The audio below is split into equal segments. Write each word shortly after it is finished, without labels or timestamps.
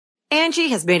Angie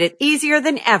has made it easier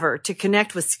than ever to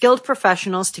connect with skilled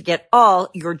professionals to get all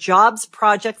your jobs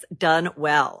projects done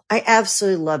well. I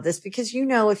absolutely love this because,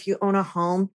 if you own a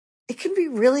home, it can be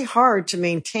really hard to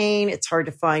maintain. It's hard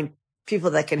to find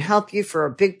people that can help you for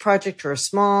a big project or a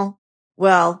small.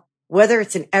 Well, whether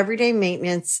it's in everyday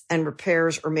maintenance and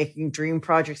repairs or making dream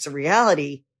projects a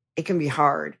reality, it can be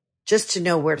hard just to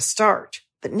know where to start.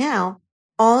 But now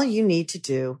all you need to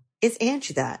do is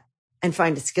Angie that and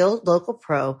find a skilled local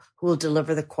pro who will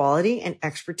deliver the quality and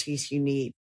expertise you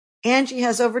need. Angie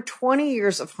has over 20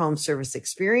 years of home service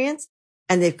experience,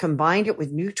 and they've combined it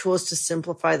with new tools to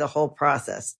simplify the whole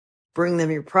process. Bring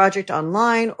them your project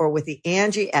online or with the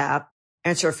Angie app,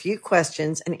 answer a few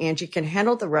questions, and Angie can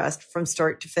handle the rest from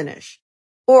start to finish.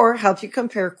 Or help you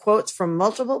compare quotes from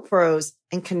multiple pros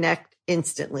and connect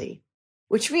instantly,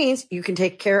 which means you can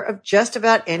take care of just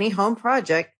about any home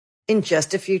project in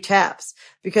just a few taps.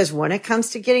 Because when it comes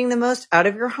to getting the most out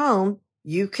of your home,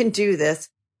 you can do this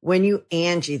when you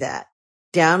Angie that.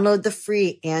 Download the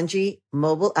free Angie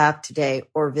mobile app today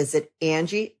or visit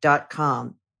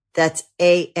Angie.com. That's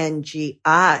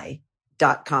ANGI.com.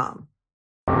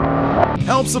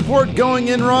 Help support Going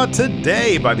In Raw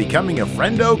today by becoming a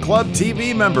Friendo Club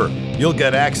TV member. You'll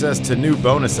get access to new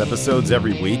bonus episodes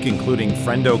every week, including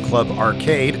Friendo Club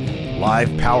Arcade,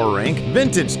 Live Power Rank,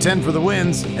 Vintage 10 for the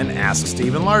Wins, and Ask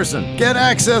Steven Larson. Get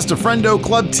access to Friendo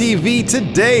Club TV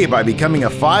today by becoming a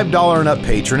 $5 and up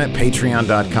patron at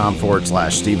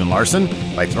patreon.com/Steven Larson,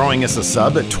 by throwing us a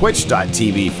sub at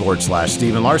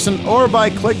twitch.tv/Steven Larson, or by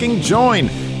clicking join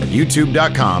at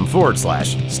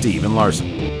youtube.com/Steven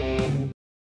Larson.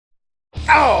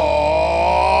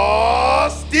 Oh,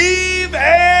 Steve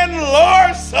and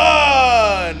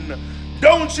Larson!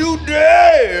 Don't you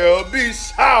dare be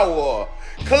sour.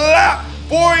 Clap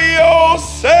for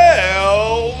yourselves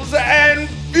and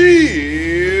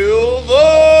feel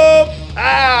the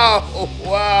power.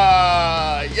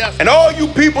 Yes. And all you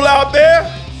people out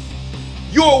there,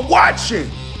 you're watching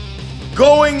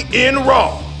Going In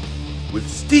Raw with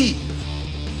Steve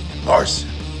and Larson.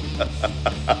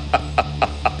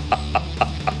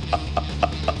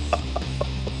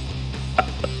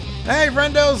 Hey,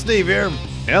 friendo, Steve here.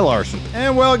 And Larson.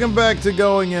 And welcome back to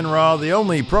Going In Raw, the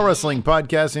only pro wrestling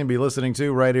podcast you'll be listening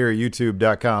to right here at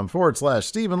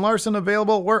youtube.com/Steven Larson,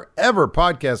 available wherever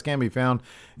podcasts can be found.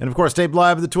 And of course, taped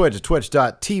live at the Twitch at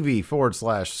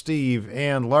twitch.tv/Steve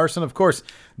and Larson. Of course,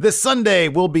 this Sunday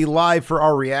we'll be live for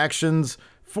our reactions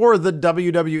for the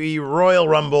WWE Royal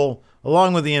Rumble,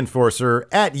 along with the Enforcer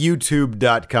at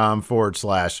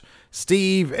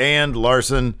youtube.com/Steve and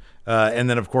Larson. And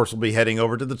then, of course, we'll be heading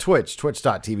over to the Twitch,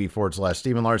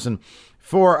 twitch.tv/Steven Larson,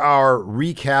 for our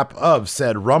recap of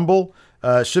said Rumble.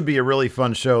 Should be a really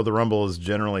fun show. The Rumble is,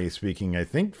 generally speaking, I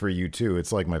think for you too,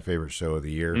 it's like my favorite show of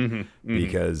the year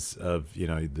because of,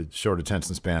 the short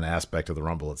attention span aspect of the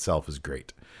Rumble itself is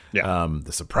great. Yeah.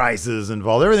 The surprises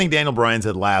involved, everything Daniel Bryan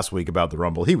said last week about the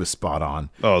Rumble, he was spot on.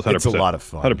 Oh, it's 100%. It's a lot of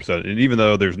fun. 100%. And even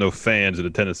though there's no fans in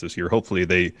attendance this year, hopefully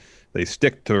they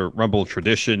stick to Rumble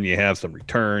tradition. You have some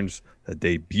returns, a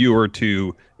debut or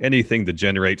two, anything to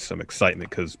generate some excitement,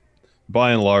 because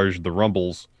by and large, the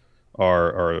Rumbles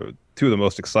are two of the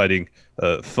most exciting,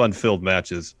 fun-filled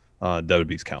matches on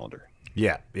WWE's calendar.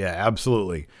 Yeah,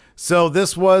 absolutely. So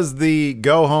this was the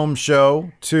go-home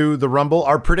show to the Rumble.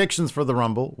 Our predictions for the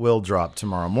Rumble will drop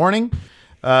tomorrow morning.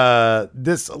 Do you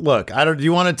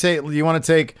want to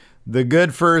take the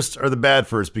good first or the bad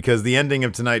first? Because the ending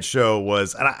of tonight's show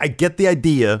was, and I get the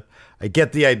idea.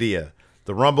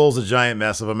 The Rumble's a giant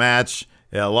mess of a match.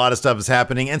 Yeah, a lot of stuff is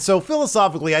happening. And so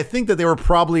philosophically, I think that they were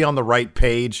probably on the right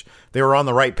page. They were on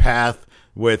the right path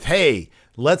with, hey,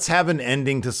 let's have an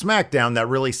ending to Smackdown that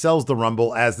really sells the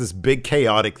Rumble as this big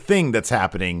chaotic thing that's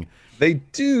happening. I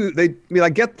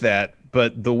get that,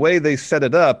 but the way they set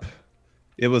it up,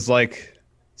 it was like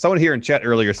someone here in chat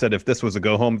earlier said if this was a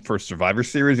go-home for Survivor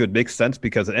Series, it would make sense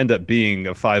because it ended up being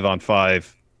a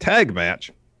 5-on-5 tag match,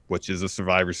 which is a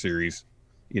Survivor Series,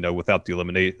 without the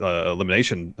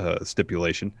elimination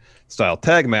stipulation style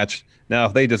tag match. Now,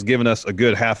 if they just given us a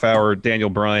good half-hour Daniel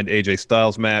Bryan, AJ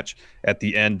Styles match at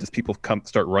the end, as people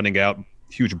start running out,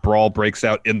 huge brawl breaks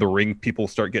out in the ring, people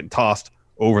start getting tossed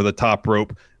over the top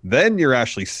rope, then you're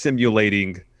actually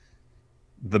simulating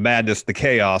the madness, the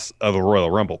chaos of a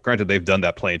Royal Rumble. Granted, they've done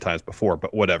that plenty of times before,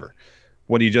 but whatever.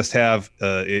 When you just have,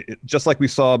 just like we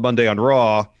saw Monday on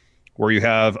Raw, where you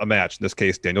have a match, in this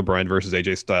case, Daniel Bryan versus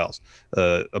AJ Styles.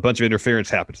 A bunch of interference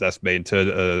happens. That's made into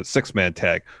a 6-man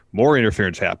tag. More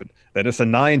interference happened. Then it's a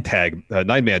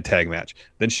 9-man tag match.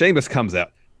 Then Sheamus comes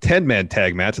out. 10-man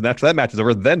tag match. And after that match is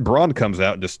over, then Braun comes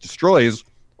out and just destroys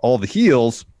all the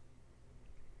heels.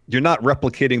 you're not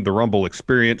replicating the Rumble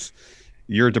experience.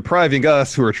 You're depriving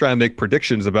us who are trying to make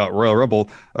predictions about Royal Rumble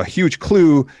a huge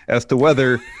clue as to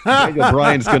whether Daniel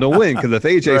Bryan's going to win. Because if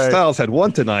AJ Styles had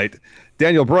won tonight,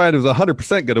 Daniel Bryan was 100%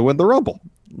 going to win the Rumble.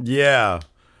 Yeah.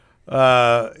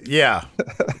 Yeah.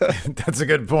 That's a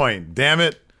good point. Damn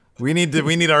it. We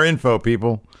need our info,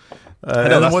 people. I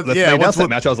know, that's that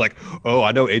match. I was like, oh,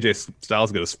 I know AJ Styles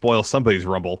is going to spoil somebody's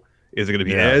Rumble. Is it going to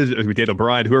be Edge? Is it going to be Daniel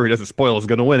Bryan? Whoever doesn't spoil is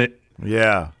going to win it.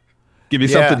 Yeah. Give me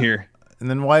something here. And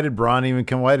then why did Braun even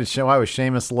come? Why was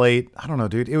Sheamus late? I don't know,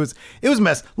 dude. It was a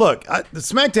mess. Look, the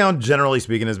SmackDown, generally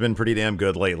speaking, has been pretty damn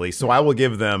good lately. So I will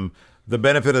give them the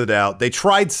benefit of the doubt. They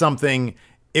tried something.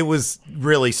 It was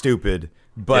really stupid.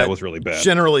 But it was really bad.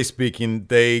 Generally speaking,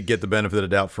 they get the benefit of the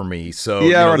doubt for me. So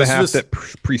the hour and a half that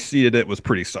preceded it was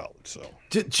pretty solid. So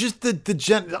just I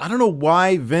don't know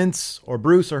why Vince or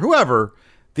Bruce or whoever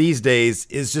these days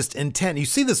is just intent. You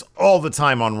see this all the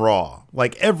time on Raw,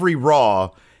 like every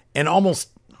Raw, and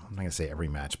almost, I'm not gonna say every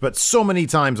match, but so many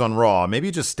times on Raw. Maybe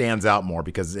it just stands out more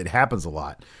because it happens a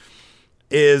lot.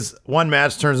 Is one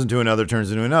match turns into another,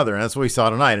 and that's what we saw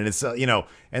tonight. And it's and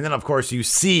then of course you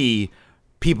see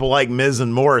people like Miz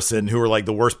and Morrison, who are like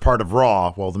the worst part of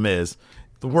Raw. Well, the Miz,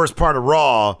 the worst part of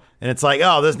Raw, and it's like,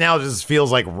 oh, this now just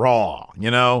feels like Raw,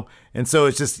 And so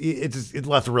it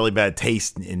left a really bad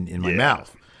taste in my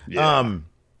mouth. Yeah.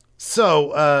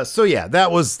 So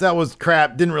that was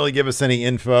crap. Didn't really give us any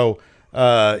info.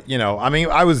 I mean,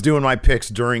 I was doing my picks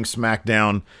during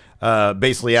SmackDown,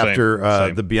 basically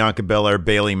after the Bianca Belair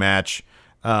Bayley match.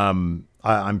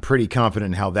 I'm pretty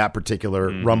confident in how that particular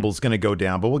Rumble's going to go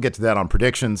down, but we'll get to that on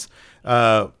predictions.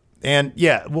 And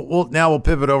yeah, we'll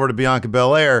pivot over to Bianca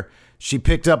Belair. She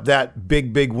picked up that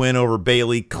big win over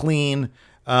Bayley, clean.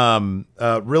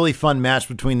 Really fun match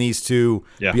between these two.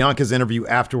 Yeah. Bianca's interview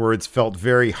afterwards felt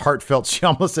very heartfelt. She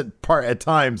almost at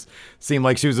times seemed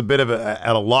like she was a bit of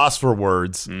at a loss for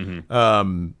words.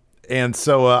 And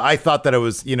so I thought that it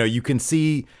was, you can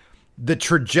see the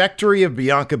trajectory of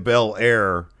Bianca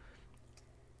Belair.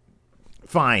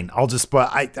 Fine, I'll just.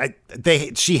 But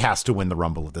she has to win the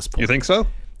Rumble at this point. You think so?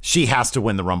 She has to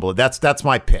win the Rumble. That's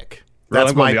my pick.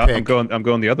 That's my pick. I'm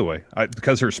going the other way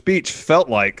because her speech felt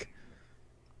like,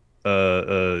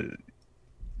 the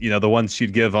ones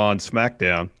she'd give on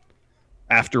SmackDown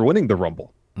after winning the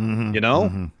Rumble. I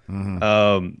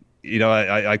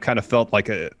kind of felt like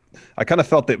I kind of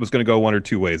felt that it was going to go one or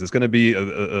two ways. It's going to be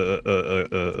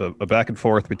a back and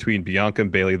forth between Bianca and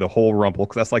Bayley the whole Rumble,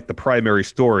 because that's like the primary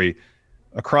story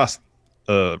across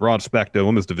Raw and SmackDown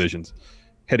women's divisions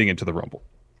heading into the Rumble.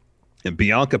 And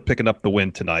Bianca picking up the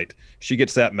win tonight. She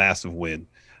gets that massive win.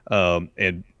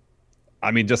 And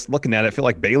I mean, just looking at it, I feel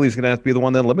like Bayley's going to have to be the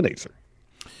one that eliminates her.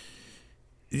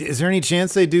 Is there any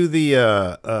chance they do the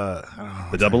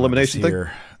double elimination thing?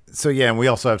 So yeah, and we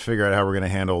also have to figure out how we're going to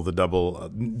handle the double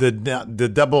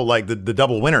the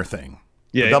double winner thing.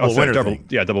 Yeah, double winner thing.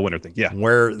 Yeah, double winner thing. Yeah,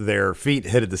 where their feet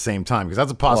hit at the same time, because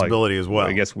that's a possibility as well.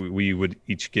 I guess we would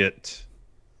each get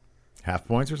half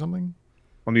points or something.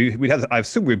 I mean, we'd have. I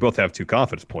assume we both have 2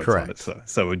 confidence points. Correct. On it,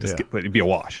 so it'd be a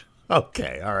wash.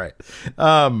 Okay, all right.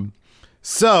 No,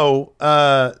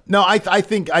 I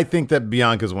think that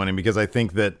Bianca's winning, because I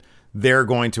think that they're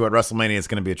going to, at WrestleMania, it's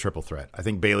going to be a triple threat. I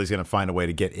think Bayley's going to find a way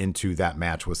to get into that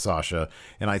match with Sasha.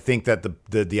 And I think that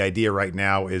the idea right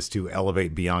now is to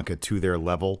elevate Bianca to their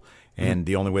level. And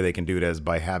the only way they can do it is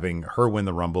by having her win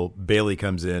the Rumble. Bayley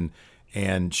comes in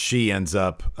and she ends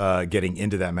up getting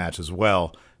into that match as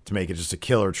well, to make it just a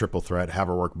killer triple threat, have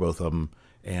her work both of them.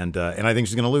 And I think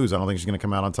she's going to lose. I don't think she's going to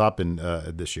come out on top in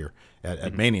this year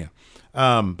at Mania.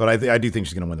 But I do think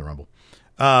she's going to win the Rumble.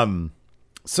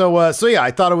 So yeah, I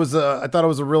thought it was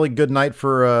a really good night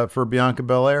for Bianca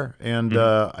Belair, and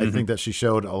I think that she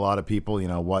showed a lot of people,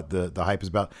 what the hype is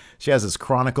about. She has this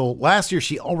Chronicle. Last year,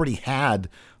 she already had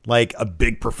like a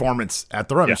big performance at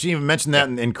the Rumble. Yeah. She even mentioned that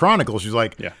in Chronicle. She's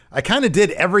like, I kind of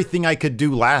did everything I could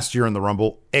do last year in the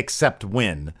Rumble except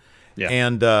win. Yeah.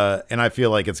 And I feel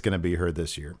like it's going to be her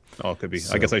this year. Oh, it could be.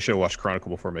 So, I guess I should have watched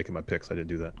Chronicle before making my picks. I didn't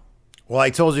do that. Well,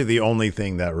 I told you the only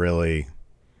thing that really,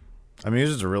 I mean,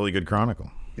 it's just a really good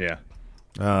Chronicle. Yeah.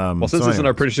 Well, since it's in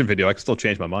our prediction video, I can still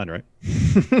change my mind, right?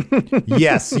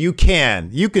 Yes, you can.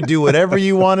 You can do whatever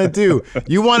you want to do.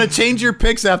 You want to change your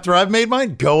picks after I've made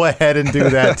mine? Go ahead and do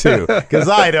that too, because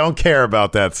I don't care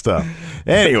about that stuff.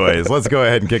 Anyways, let's go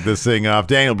ahead and kick this thing off.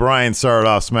 Daniel Bryan started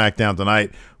off SmackDown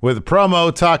tonight with a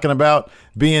promo talking about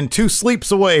being 2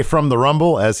 sleeps away from the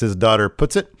Rumble, as his daughter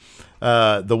puts it.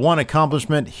 The one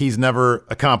accomplishment he's never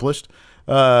accomplished.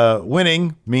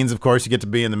 Winning means, of course, you get to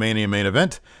be in the Mania main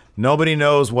event. Nobody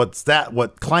knows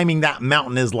what climbing that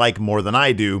mountain is like more than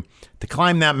I do. To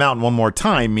climb that mountain one more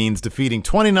time means defeating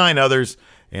 29 others.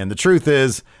 And the truth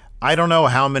is, I don't know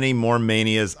how many more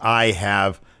Manias I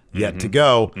have yet to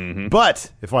go.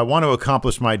 But if I want to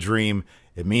accomplish my dream,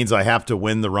 it means I have to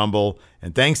win the Rumble.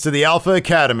 And thanks to the Alpha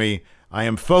Academy, I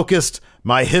am focused.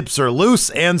 My hips are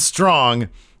loose and strong.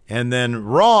 And then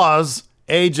Raw's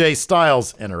AJ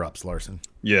Styles interrupts Larson.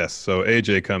 Yes, so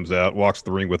AJ comes out, walks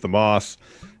the ring with the Moss,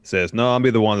 says, no, I'll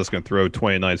be the one that's going to throw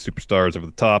 29 superstars over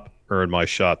the top, earn my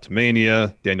shot to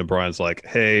Mania. Daniel Bryan's like,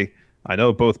 hey, I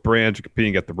know both brands are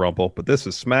competing at the Rumble, but this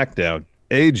is SmackDown.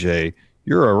 AJ,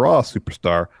 you're a Raw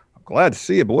superstar. I'm glad to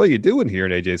see you, but what are you doing here?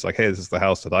 And AJ's like, hey, this is the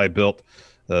house that I built.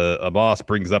 Moss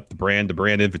brings up the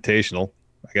brand-to-brand invitational.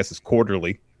 I guess it's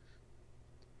quarterly.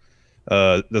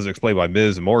 Doesn't explain why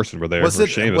Miz and Morrison were there. Was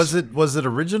it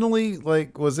originally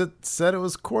was it said it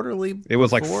was quarterly? It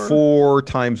was like 4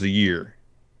 times a year.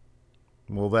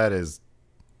 Well, that is.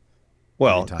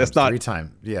 Well, it's not 3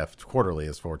 times. Yeah, quarterly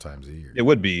is 4 times a year. It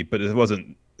would be, but it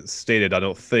wasn't stated. I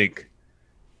don't think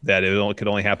that it could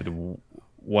only happen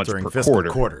once during per fiscal quarter.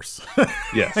 Quarters.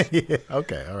 Yes. Yeah,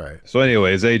 okay. All right. So,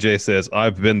 anyways, AJ says,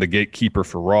 "I've been the gatekeeper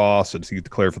for Raw since he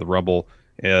declared for the Rumble.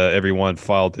 Everyone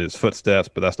followed his footsteps,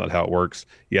 but that's not how it works.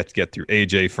 You have to get through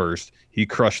AJ first. He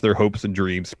crushed their hopes and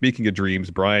dreams. Speaking of dreams,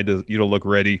 Bryan, you don't look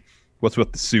ready. What's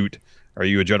with the suit? Are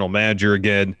you a general manager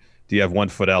again? Do you have one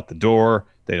foot out the door?"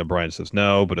 Daniel Bryan says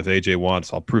no, but if AJ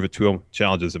wants, I'll prove it to him.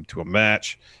 Challenges him to a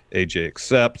match. AJ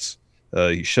accepts.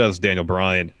 He shoves Daniel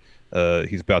Bryan.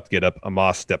 He's about to get up.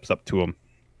 Amos steps up to him.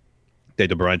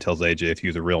 Daniel Bryan tells AJ if he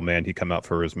was a real man, he'd come out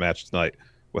for his match tonight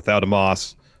without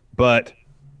Amos. But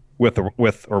with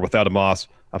or without Amos,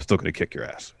 I'm still going to kick your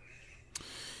ass.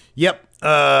 Yep.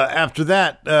 After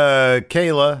that,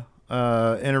 Kayla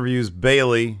interviews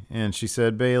Bayley, and she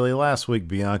said, Bayley, last week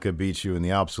Bianca beat you in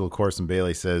the obstacle course, and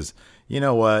Bayley says, you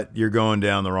know what? You're going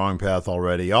down the wrong path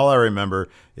already. All I remember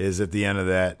is at the end of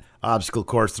that obstacle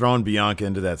course throwing Bianca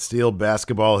into that steel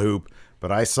basketball hoop, but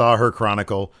I saw her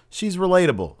chronicle. She's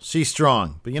relatable. She's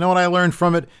strong. But you know what I learned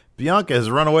from it? Bianca has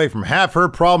run away from half her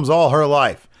problems all her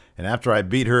life. And after I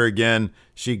beat her again,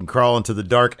 she can crawl into the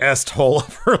dark est hole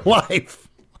of her life.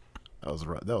 That was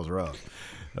rough.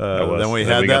 Then we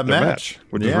had that match,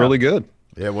 which was really good.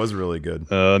 Yeah, it was really good.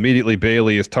 Immediately,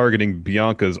 Bayley is targeting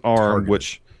Bianca's arm,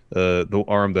 which the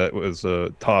arm that was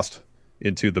tossed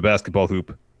into the basketball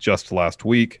hoop just last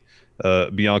week.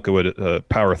 Bianca would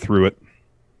power through it,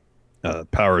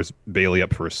 powers Bayley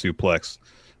up for a suplex.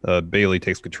 Bayley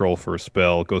takes control for a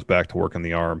spell, goes back to work on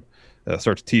the arm,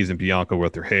 starts teasing Bianca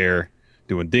with her hair,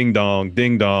 doing ding dong,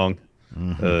 ding dong.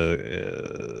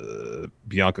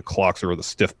 Bianca clocks her with a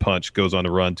stiff punch, goes on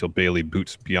a run until Bayley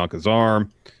boots Bianca's arm.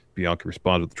 Bianca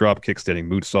responds with a drop kick, standing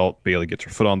moonsault. Bayley gets her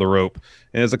foot on the rope.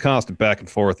 And it's a constant back and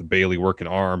forth of Bayley working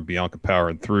arm, Bianca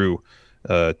powering through.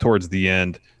 Towards the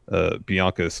end,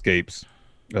 Bianca escapes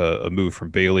a move from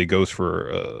Bayley, goes for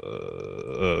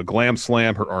a glam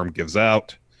slam. Her arm gives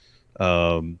out.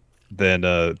 Then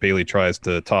Bayley tries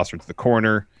to toss her to the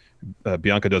corner.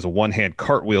 Bianca does a one-hand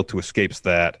cartwheel to escape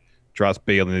that. Drops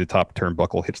Bayley in the top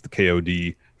turnbuckle, hits the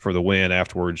KOD for the win.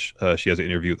 Afterwards, she has an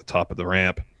interview at the top of the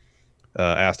ramp.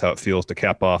 Asked how it feels to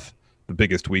cap off the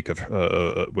biggest week of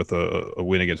with a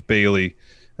win against Bayley.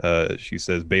 She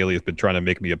says, Bayley has been trying to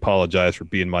make me apologize for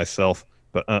being myself,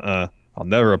 but I'll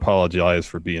never apologize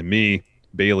for being me.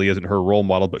 Bayley isn't her role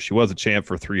model, but she was a champ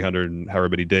for 300 and however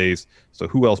many days. So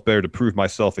who else better to prove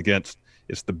myself against?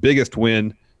 It's the biggest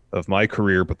win of my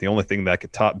career, but the only thing that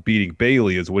could top beating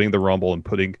Bayley is winning the Rumble and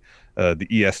putting the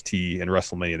EST in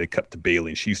WrestleMania. They cut to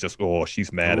Bayley, and she's just,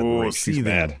 she's mad at the ring. She's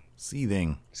mad.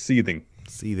 Seething.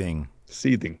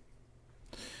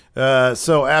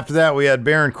 So after that, we had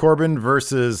Baron Corbin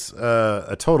versus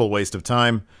a total waste of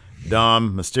time.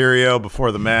 Dom Mysterio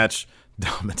before the match.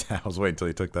 I was waiting until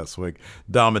he took that swig.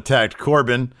 Dom attacked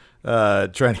Corbin,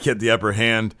 trying to get the upper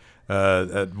hand.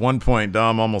 At one point,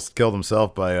 Dom almost killed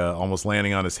himself by almost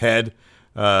landing on his head.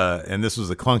 And this was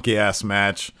a clunky-ass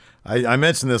match. I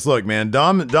mentioned this. Look, man,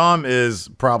 Dom is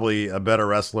probably a better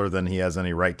wrestler than he has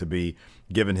any right to be,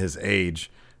 given his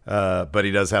age. But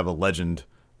he does have a legend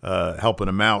helping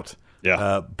him out.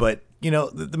 Yeah. But,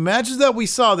 the matches that we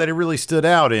saw that it really stood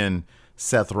out in,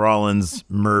 Seth Rollins,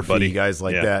 Murphy, guys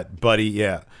like that. Buddy,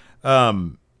 yeah.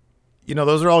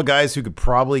 Those are all guys who could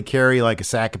probably carry like a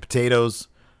sack of potatoes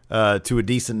to a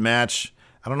decent match.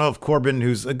 I don't know if Corbin,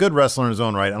 who's a good wrestler in his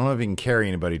own right, I don't know if he can carry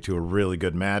anybody to a really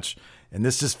good match. And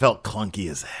this just felt clunky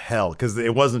as hell because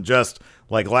it wasn't just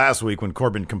like last week when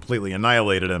Corbin completely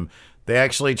annihilated him. They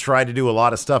actually tried to do a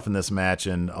lot of stuff in this match,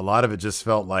 and a lot of it just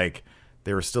felt like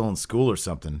they were still in school or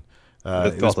something.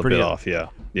 It felt a bit off, yeah.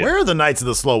 Where are the Knights of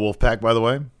the Slow Wolf Pack, by the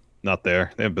way? Not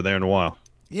there. They haven't been there in a while.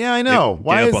 Yeah, I know.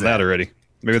 Why is up on that already?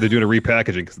 Maybe they're doing a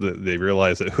repackaging because they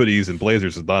realize that hoodies and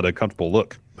blazers is not a comfortable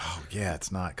look. Oh, yeah,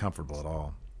 it's not comfortable at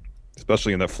all.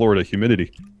 Especially in that Florida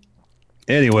humidity.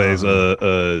 Anyways,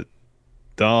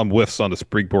 Dom whiffs on the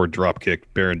springboard dropkick.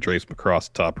 Baron drapes him across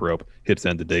the top rope. Hits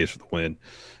end of days for the win.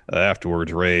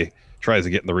 Afterwards, Ray tries to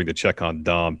get in the ring to check on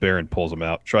Dom. Baron pulls him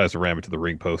out. Tries to ram it to the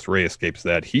ring post. Ray escapes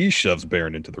that. He shoves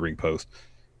Baron into the ring post.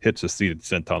 Hits a seated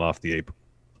senton off the apron.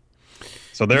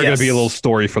 So they're going to be a little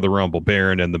story for the Rumble,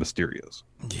 Baron and the Mysterios.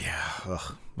 Yeah.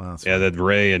 Well, then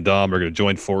Ray and Dom are going to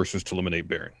join forces to eliminate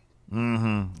Baron.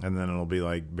 Mm-hmm. And then it'll be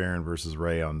like Baron versus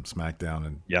Ray on SmackDown.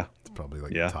 And it's probably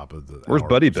like the top of the Where's hour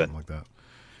Buddy or something been? like that.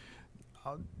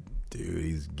 Oh, dude,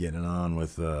 he's getting on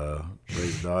with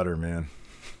Ray's daughter, man.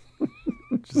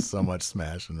 Just so much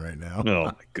smashing right now. Oh,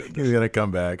 my goodness. He's going to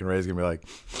come back, and Ray's going to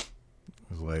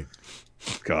be like,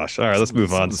 gosh. All right, let's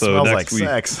move on. So smells next like week,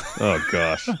 sex. Oh,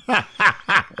 gosh.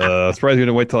 Surprised you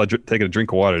didn't wait till I take a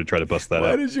drink of water to try to bust that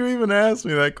Why out. did you even ask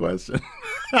me that question?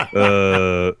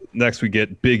 Next, we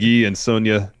get Big E and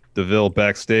Sonya Deville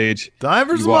backstage. Time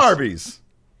for some Arby's.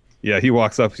 Yeah, he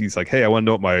walks up. He's like, hey, I want to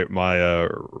know what my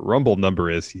Rumble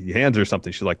number is. He hands her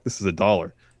something. She's like, this is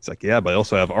 $1. He's like, yeah, but I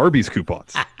also have Arby's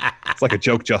coupons. It's like a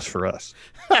joke just for us.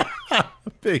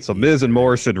 So Miz and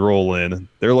Morrison roll in.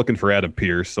 They're looking for Adam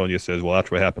Pearce. Sonya says, well,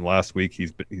 after what happened last week,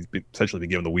 he's essentially been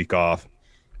given the week off.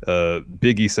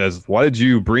 Big E says, why did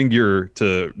you bring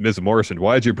to Miz and Morrison,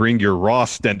 why did you bring your raw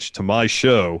stench to my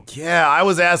show? Yeah, I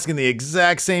was asking the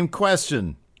exact same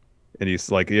question. And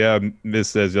he's like, yeah, Miz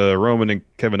says, Roman and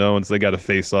Kevin Owens, they got to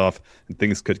face off, and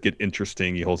things could get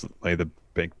interesting. He holds the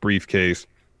bank briefcase.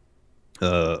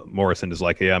 Morrison is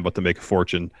like, hey, I'm about to make a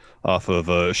fortune off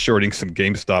of shorting some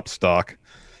GameStop stock.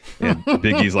 And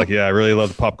Big E's like, yeah, I really love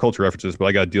the pop culture references, but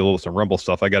I got to deal with some Rumble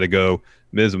stuff. I got to go.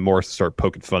 Miz and Morrison start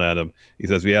poking fun at him. He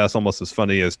says, yeah, it's almost as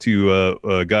funny as two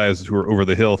guys who are over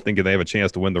the hill thinking they have a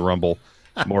chance to win the Rumble.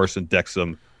 Morrison decks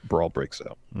him. Brawl breaks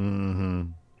out. Mm-hmm.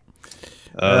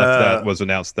 That was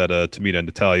announced that Tamina and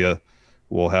Natalya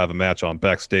will have a match on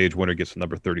backstage. Winner gets the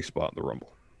number 30 spot in the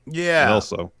Rumble. Yeah. And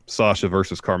also, Sasha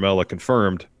versus Carmella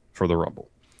confirmed for the Rumble.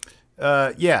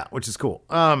 Yeah, which is cool.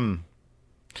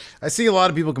 I see a lot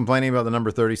of people complaining about the number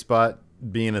 30 spot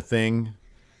being a thing.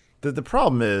 The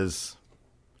problem is,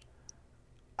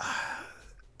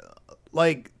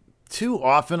 like, too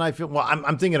often I feel, well,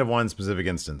 I'm thinking of one specific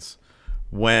instance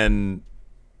when,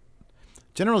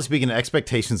 generally speaking,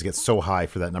 expectations get so high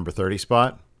for that number 30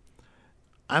 spot.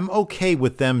 I'm okay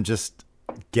with them just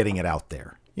getting it out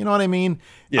there. You know what I mean?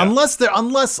 Yeah. Unless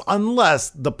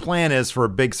the plan is for a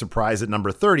big surprise at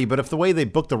number 30. But if the way they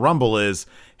book the Rumble is,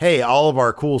 hey, all of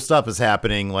our cool stuff is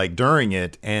happening like during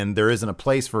it, and there isn't a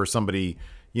place for somebody,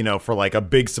 you know, for like a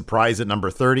big surprise at number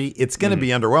 30, it's going to be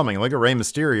underwhelming. Look at Rey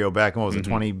Mysterio back in, what was it,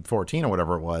 2014 or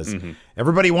whatever it was.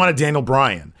 Everybody wanted Daniel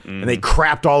Bryan, and they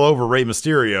crapped all over Rey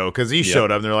Mysterio because he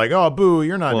showed up, and they're like, oh, boo,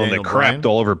 you're not Daniel Bryan. And they crapped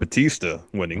all over Batista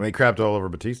winning. And they crapped all over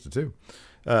Batista, too.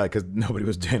 Because nobody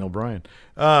was Daniel Bryan.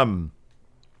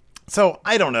 So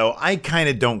I don't know. I kind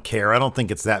of don't care. I don't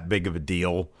think it's that big of a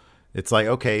deal. It's like,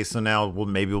 okay, so now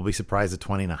maybe we'll be surprised at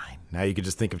 29. Now you could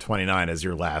just think of 29 as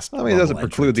your last. I mean, it doesn't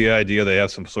preclude the idea they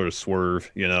have some sort of swerve,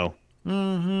 you know,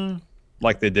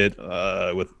 like they did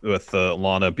with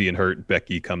Lana being hurt.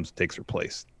 Becky takes her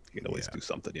place. You can always do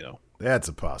something, you know. That's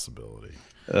a possibility.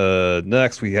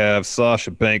 Next, we have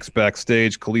Sasha Banks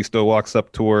backstage. Kalisto walks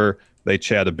up to her. They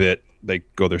chat a bit. They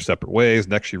go their separate ways.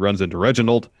 Next, she runs into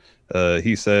Reginald.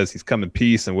 He says he's come in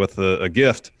peace and with a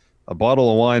gift, a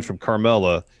bottle of wine from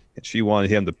Carmella, and she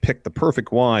wanted him to pick the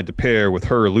perfect wine to pair with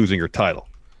her losing her title.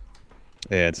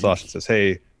 And Sasha says,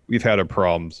 hey, we've had our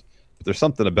problems, but there's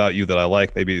something about you that I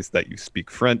like. Maybe it's that you speak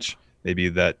French. Maybe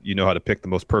that you know how to pick the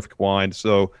most perfect wine.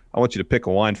 So I want you to pick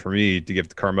a wine for me to give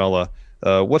to Carmella.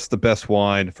 What's the best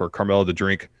wine for Carmella to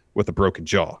drink with a broken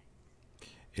jaw?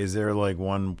 Is there like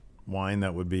one wine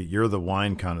that would be, you're the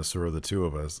wine connoisseur of the two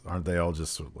of us, aren't they all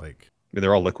just sort of like, I mean,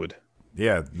 they're all liquid.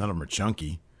 Yeah, none of them are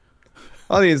chunky.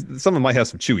 I mean, some of them might have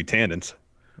some chewy tannins.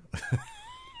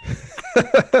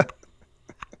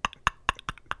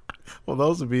 Well,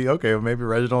 those would be okay. Well, maybe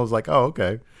Reginald was like, oh,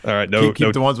 okay, all right, no,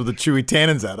 keep the ones with the chewy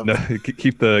tannins out of them. No,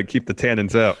 keep the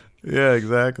tannins out. Yeah,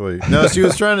 exactly. No, she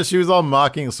was all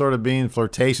mocking, sort of being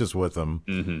flirtatious with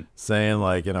him, saying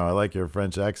like, you know, I like your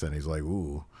French accent. He's like,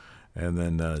 ooh. And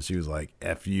then she was like,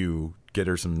 F you, get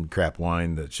her some crap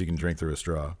wine that she can drink through a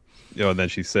straw. You know, and then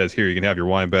she says, here, you can have your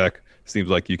wine back. Seems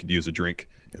like you could use a drink.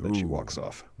 And then she walks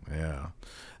off. Yeah.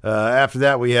 After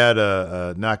that, we had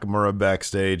Nakamura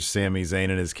backstage. Sami Zayn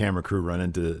and his camera crew run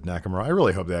into Nakamura. I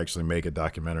really hope they actually make a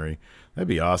documentary. That'd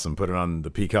be awesome. Put it on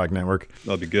the Peacock Network.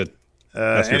 That'd be good.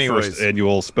 That's your first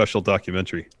annual special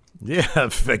documentary. Yeah,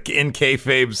 in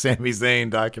kayfabe Sami Zayn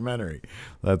documentary.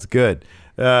 That's good.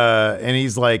 And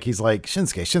he's like,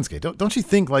 Shinsuke, don't you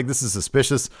think like this is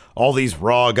suspicious? All these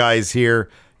Raw guys here.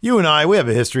 You and I, we have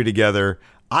a history together.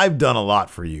 I've done a lot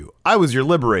for you. I was your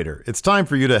liberator. It's time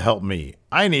for you to help me.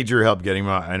 I need your help getting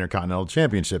my Intercontinental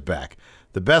Championship back.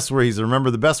 Remember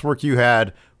the best work you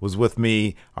had was with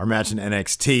me, our match in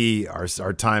NXT,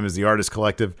 our time as the Artist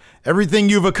Collective. Everything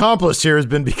you've accomplished here has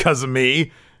been because of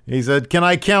me. He said, can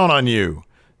I count on you?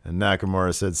 And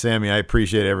Nakamura said, Sammy, I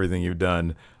appreciate everything you've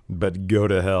done, but go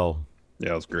to hell.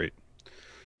 Yeah, it was great.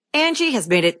 Angie has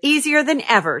made it easier than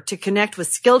ever to connect with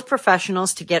skilled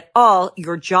professionals to get all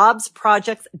your jobs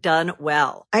projects done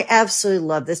well. I absolutely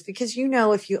love this because,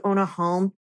 if you own a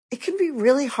home, it can be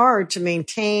really hard to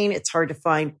maintain. It's hard to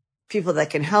find people that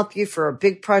can help you for a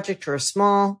big project or a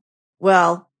small.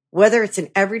 Well, whether it's in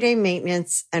everyday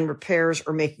maintenance and repairs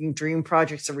or making dream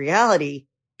projects a reality,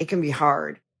 it can be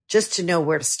hard just to know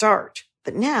where to start.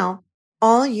 But now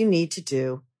all you need to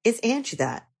do is Angie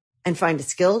that and find a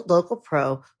skilled local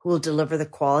pro who will deliver the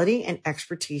quality and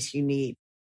expertise you need.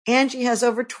 Angie has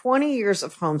over 20 years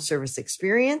of home service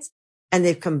experience, and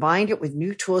they've combined it with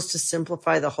new tools to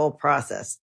simplify the whole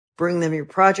process. Bring them your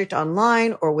project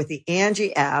online or with the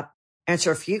Angie app,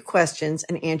 answer a few questions,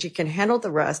 and Angie can handle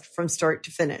the rest from start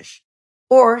to finish.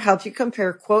 Or help you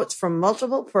compare quotes from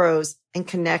multiple pros and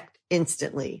connect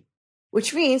instantly,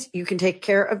 which means you can take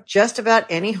care of just about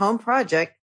any home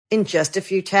project in just a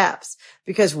few taps.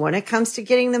 Because when it comes to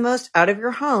getting the most out of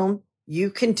your home, you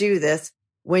can do this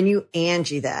when you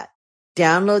Angie that.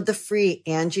 Download the free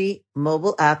Angie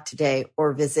mobile app today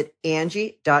or visit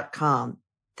Angie.com.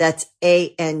 That's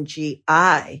ANGI.com.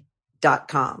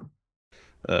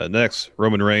 Next,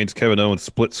 Roman Reigns, Kevin Owens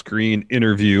split screen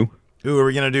interview. Ooh, are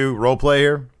we going to do role play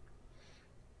here?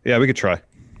 Yeah, we could try.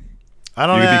 I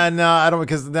don't,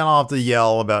 because then I'll have to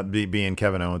yell about being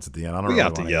Kevin Owens at the end. I don't we really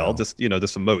have to yell. Just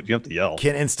emote. You have to yell.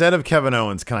 Instead of Kevin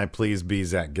Owens, can I please be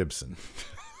Zach Gibson?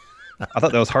 I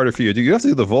thought that was harder for you. You have to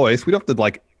do the voice. We don't have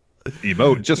to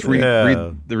emote. Just read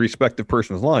the respective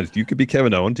person's lines. You could be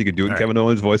Kevin Owens. You could do it in Kevin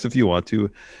Owens' voice if you want to,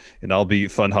 and I'll be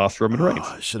Funhouse Roman Reigns.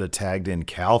 I should have tagged in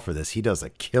Cal for this. He does a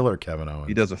killer Kevin Owens.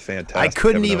 He does a fantastic. I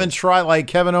couldn't even try like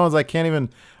Kevin Owens. I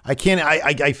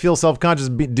feel self-conscious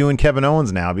doing Kevin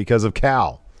Owens now because of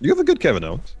Cal. You have a good Kevin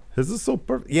Owens. This is so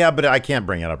perfect. Yeah, but I can't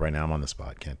bring it up right now. I'm on the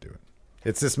spot. Can't do it.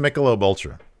 It's this Michelob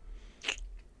Ultra.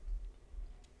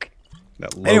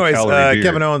 Anyways,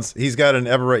 Kevin Owens, he's got an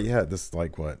Everett. Yeah, this is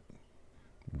like what?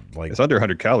 It's under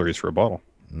 100 calories for a bottle.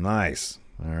 Nice.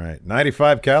 All right.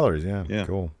 95 calories. Yeah.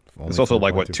 Cool. It's also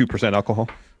 2% alcohol?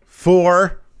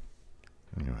 4.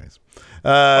 Anyways.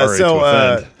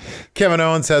 Kevin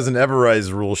Owens has an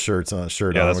Everrise rule shirt on, which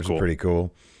is pretty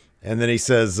cool. And then he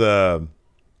says,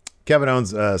 Kevin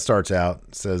Owens starts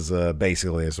out, says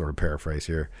basically a sort of paraphrase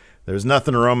here. There's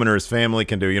nothing Roman or his family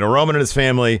can do. Roman and his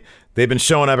family, they've been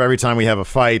showing up every time we have a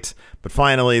fight. But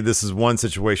finally, this is one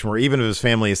situation where even if his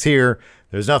family is here,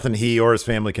 there's nothing he or his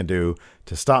family can do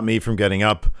to stop me from getting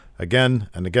up again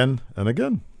and again and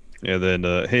again. And then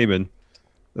Heyman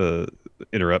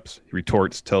interrupts. He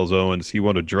retorts, tells Owens he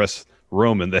won't address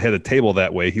Roman, the head of the table,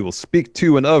 that way. He will speak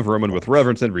to and of Roman with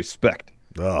reverence and respect.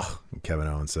 Ugh, Kevin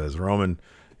Owens says, Roman,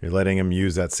 you're letting him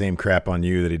use that same crap on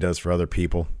you that he does for other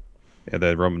people. And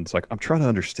then Roman's like, I'm trying to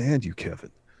understand you,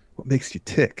 Kevin. What makes you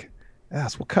tick?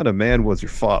 Ask, what kind of man was your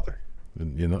father?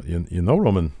 You know,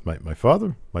 Roman, my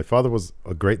father was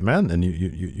a great man, and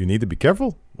you need to be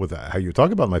careful with how you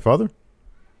talk about my father.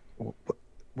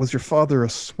 Was your father a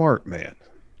smart man?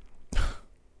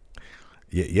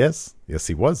 Yes,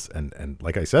 he was. And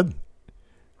like I said,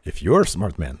 if you're a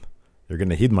smart man, you're going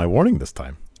to heed my warning this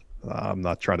time. I'm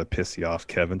not trying to piss you off,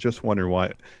 Kevin. Just wondering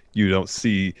why you don't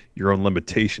see your own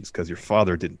limitations because your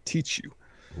father didn't teach you.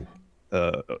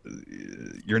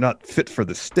 You're not fit for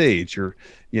the stage. You're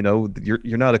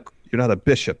not a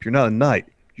bishop. You're not a knight.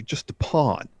 You're just a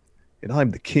pawn, and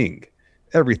I'm the king.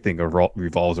 Everything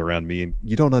revolves around me, and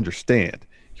you don't understand.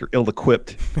 You're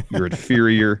ill-equipped. You're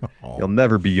inferior. You'll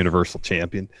never be universal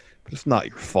champion. But it's not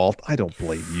your fault. I don't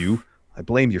blame you. I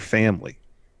blame your family.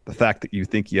 The fact that you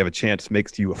think you have a chance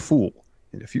makes you a fool.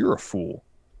 And if you're a fool,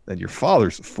 then your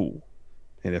father's a fool.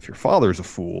 And if your father's a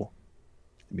fool,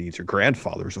 it means your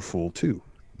grandfather's a fool too.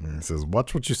 And he says,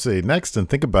 watch what you say next and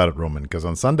think about it, Roman, because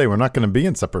on Sunday we're not going to be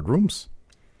in separate rooms.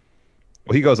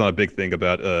 Well, he goes on a big thing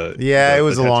about it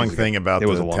was a long thing about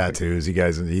the tattoos.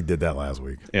 Thing. He did that last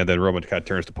week. And then Roman kind of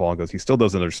turns to Paul and goes, he still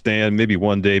doesn't understand. Maybe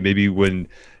one day, maybe when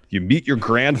you meet your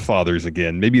grandfathers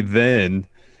again, maybe then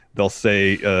they'll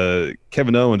say,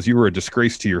 Kevin Owens, you were a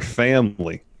disgrace to your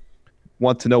family.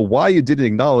 Want to know why you didn't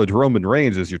acknowledge Roman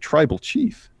Reigns as your tribal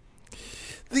chief?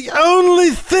 The only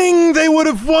thing they would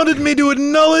have wanted me to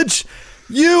acknowledge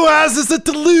you as is a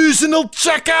delusional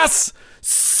jackass.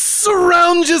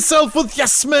 Surround yourself with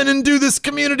yes men and do this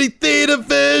community theater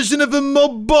version of a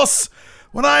mob boss.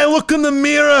 When I look in the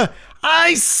mirror,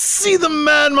 I see the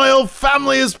man my whole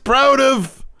family is proud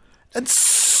of and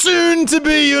soon to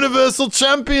be Universal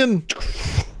Champion.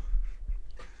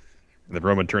 And then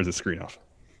Roman turns the screen off.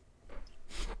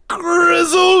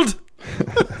 Grizzled.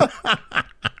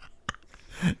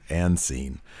 And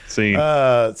scene.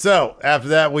 So after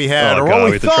that, we had we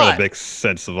have to try to make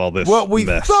sense of all this. What we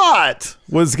mess. thought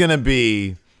was going to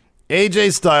be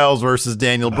AJ Styles versus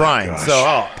Daniel Bryan.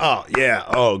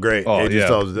 Great. AJ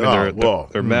Styles.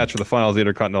 Their match for the finals of the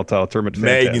Intercontinental Title Tournament.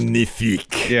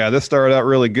 Magnifique. Yeah, this started out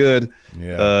really good.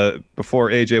 Yeah. Before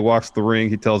AJ walks the ring,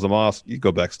 he tells him off. You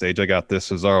go backstage. I got this.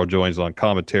 Cesaro joins on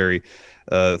commentary.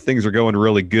 Things are going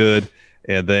really good,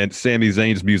 and then Sami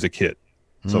Zayn's music hit.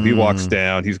 So he walks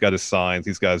down. He's got his signs.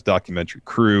 He's got his documentary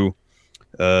crew.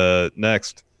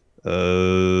 Next,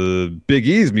 Big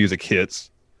E's music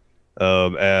hits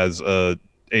as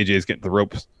AJ's getting the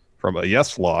ropes from a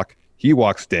yes lock. He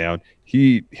walks down.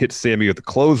 He hits Sami with the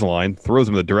clothesline, throws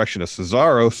him in the direction of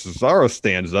Cesaro. Cesaro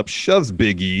stands up, shoves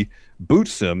Big E,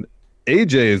 boots him.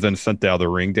 AJ is then sent out of the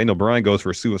ring. Daniel Bryan goes for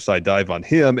a suicide dive on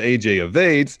him. AJ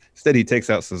evades. Instead, he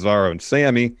takes out Cesaro and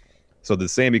Sami. So the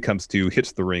Sami comes to,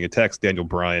 hits the ring, attacks Daniel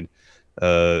Bryan.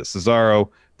 Cesaro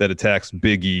then attacks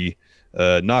Big E.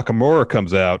 Nakamura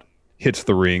comes out, hits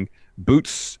the ring,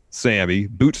 boots Sami,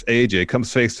 boots AJ,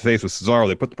 comes face to face with Cesaro.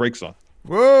 They put the brakes on.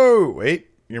 Whoa,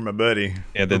 wait, you're my buddy.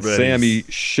 And then Sami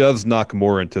shoves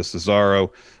Nakamura into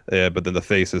Cesaro, but then the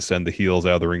faces send the heels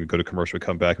out of the ring to go to commercial. We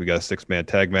come back. We got a 6-man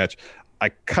tag match. I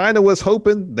kind of was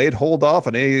hoping they'd hold off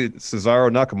on any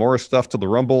Cesaro Nakamura stuff till the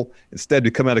Rumble. Instead,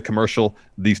 we come out of commercial.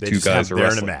 These two guys are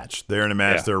wrestling. They're in a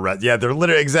match. Yeah. They're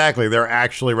literally They're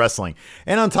actually wrestling.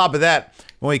 And on top of that,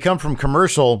 when we come from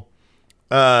commercial,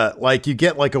 you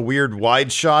get like a weird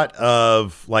wide shot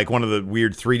of like one of the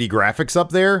weird 3D graphics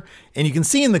up there, and you can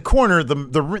see in the corner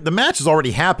the match is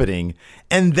already happening,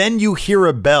 and then you hear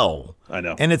a bell. I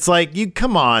know. And it's like, you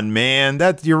come on, man,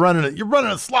 you're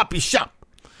running a sloppy shop.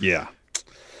 Yeah.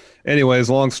 Anyways,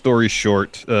 long story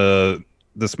short,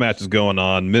 this match is going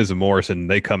on. Miz and Morrison,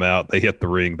 they come out, they hit the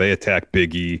ring, they attack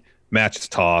Big E. Match is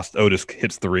tossed. Otis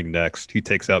hits the ring next. He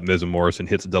takes out Miz and Morrison,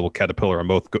 hits a double caterpillar, and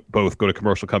both go to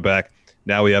commercial, come back.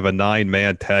 Now we have a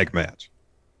 9-man tag match.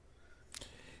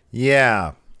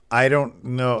 Yeah, I don't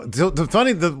know.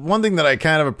 The one thing that I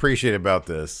kind of appreciate about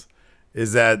this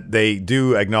is that they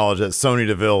do acknowledge that Sonya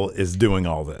Deville is doing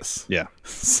all this. Yeah.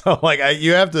 So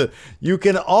you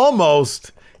can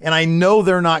almost, and I know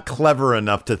they're not clever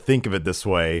enough to think of it this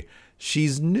way.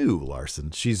 She's new,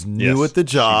 Larson. She's new at the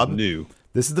job. She's new.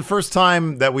 This is the first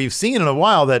time that we've seen in a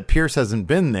while that Pierce hasn't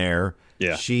been there.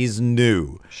 Yeah. She's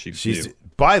new. She's new.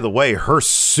 By the way, her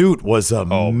suit was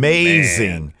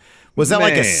amazing. Was that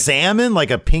like a salmon, like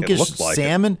a pinkish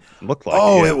salmon? It looked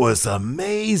like it. It was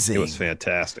amazing. It was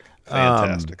fantastic.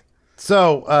 Fantastic.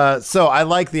 So I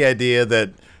like the idea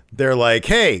that they're like,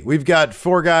 hey, we've got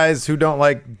 4 guys who don't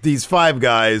like these 5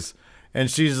 guys.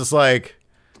 And she's just like,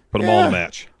 put them all in a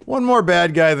match. One more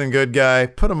bad guy than good guy.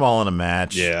 Put them all in a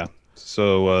match. Yeah.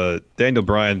 So Daniel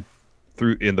Bryan,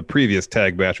 in the previous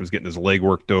tag match, was getting his leg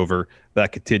worked over.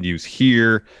 That continues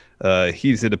here.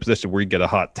 He's in a position where he can get a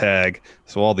hot tag.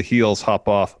 So all the heels hop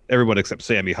off. Everyone except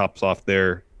Sami hops off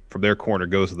there from their corner,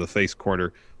 goes to the face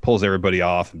corner, pulls everybody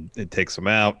off, and takes them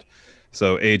out.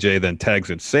 So AJ then tags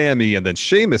in Sami, and then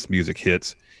Sheamus music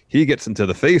hits. He gets into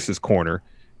the face's corner.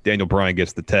 Daniel Bryan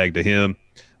gets the tag to him.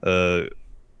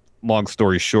 Long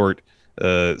story short,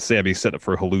 Sami set up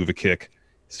for a haluva kick.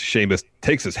 Sheamus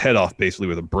takes his head off basically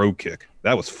with a bro kick.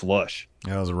 That was flush.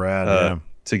 That was rad,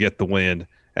 to get the win.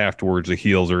 Afterwards, the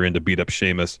heels are in to beat up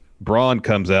Sheamus. Braun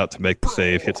comes out to make the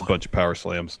save, hits a bunch of power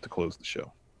slams to close the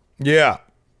show. Yeah.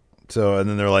 So, and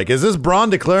then they're like, is this Braun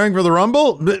declaring for the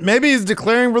Rumble? Maybe he's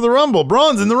declaring for the Rumble.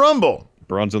 Braun's in the Rumble.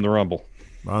 Braun's in the Rumble.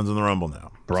 Braun's in the Rumble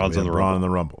now. Braun's in the Braun in the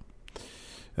Rumble.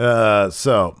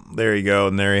 So, there you go,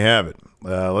 and there you have it.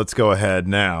 Let's go ahead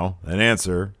now and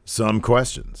answer some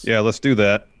questions. Yeah, let's do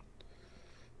that.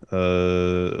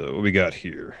 What we got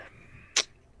here?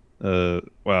 YT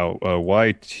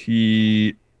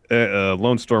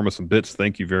Lone Storm with some bits.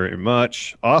 Thank you very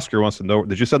much. Oscar wants to know,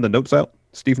 did you send the notes out?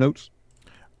 Steve notes?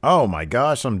 Oh my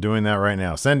gosh, I'm doing that right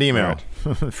now. Send email.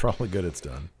 Right. Probably good it's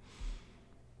done.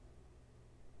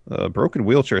 Broken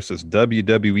Wheelchair says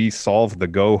WWE solved the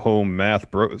go home math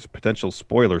potential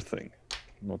spoiler thing. I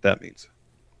don't know what that means.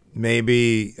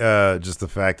 Maybe just the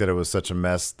fact that it was such a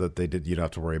mess that you don't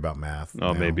have to worry about math.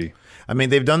 Oh, maybe. I mean,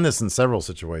 they've done this in several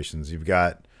situations. You've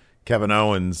got Kevin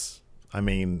Owens. I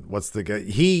mean, what's the guy?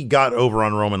 He got over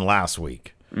on Roman last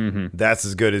week. Mm-hmm. That's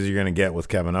as good as you're going to get with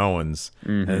Kevin Owens.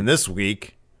 Mm-hmm. And this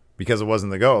week, because it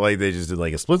wasn't the go, like they just did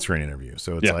like a split screen interview.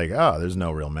 So it's like, there's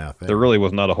no real math there. There really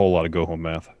was not a whole lot of go home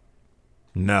math.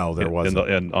 No, there wasn't.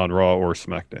 And on Raw or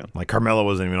SmackDown. Like Carmella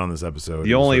wasn't even on this episode.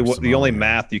 The only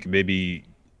math you can maybe,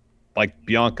 like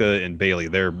Bianca and Bayley,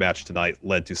 their match tonight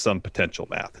led to some potential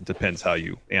math. It depends how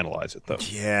you analyze it, though.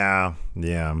 Yeah.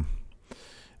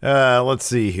 Let's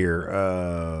see here.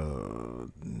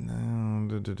 This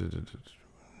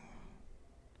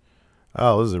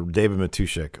is a David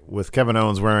Matushik with Kevin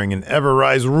Owens wearing an Ever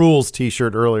Rise Rules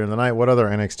t-shirt earlier in the night. What other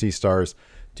NXT stars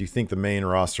do you think the main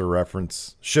roster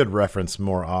should reference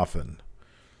more often?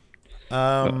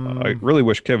 I really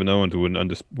wish Kevin Owens would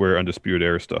wear Undisputed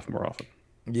Era stuff more often.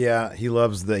 Yeah, he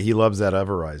loves that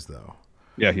Ever Rise though.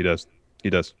 Yeah, he does.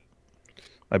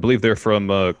 I believe they're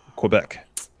from Quebec.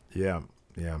 Yeah.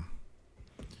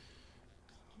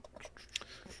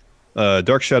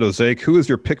 Dark Shadow Zake, who is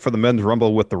your pick for the Men's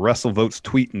Rumble with the WrestleVotes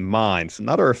tweet in mind? So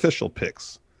not our official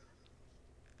picks.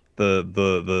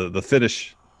 The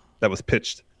finish that was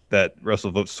pitched that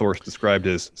WrestleVotes source described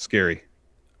as scary.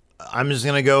 I'm just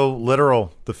gonna go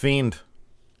literal. The Fiend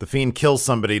kills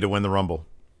somebody to win the Rumble.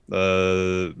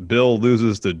 Bill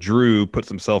loses to Drew, puts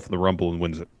himself in the Rumble and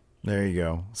wins it. There you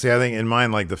go. See, I think in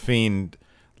mine, like the Fiend,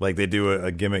 like they do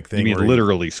a gimmick thing. You mean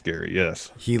literally scary?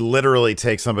 Yes. He literally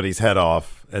takes somebody's head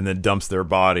off and then dumps their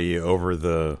body over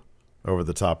the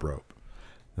top rope,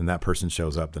 and that person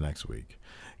shows up the next week.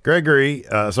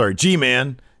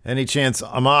 G-Man. Any chance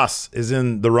Amos is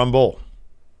in the Rumble?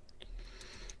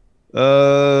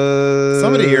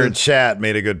 Somebody here in chat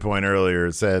made a good point earlier.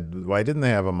 It said, why didn't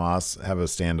they have Amos have a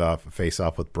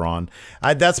face-off with Braun?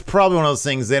 That's probably one of those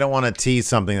things they don't want to tease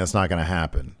something that's not going to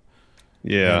happen.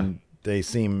 Yeah. And they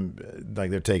seem like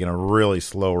they're taking a really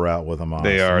slow route with Amos.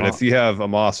 They are. And if you have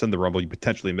Amos in the Rumble, you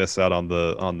potentially miss out on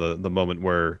the moment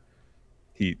where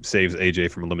he saves AJ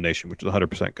from elimination, which is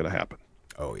 100% going to happen.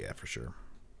 Oh, yeah, for sure.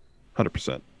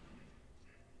 100%.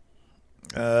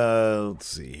 Let's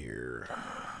see here.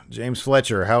 James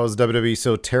Fletcher, how is WWE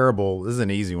so terrible? This is an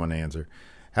easy one to answer.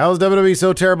 How is WWE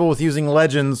so terrible with using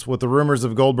legends with the rumors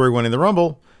of Goldberg winning the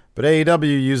Rumble, but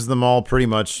AEW uses them all pretty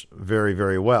much very,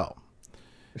 very well?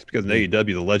 It's because in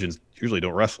AEW, the legends usually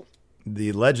don't wrestle.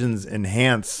 The legends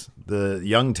enhance the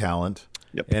young talent,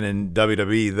 yep. And in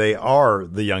WWE, they are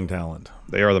the young talent.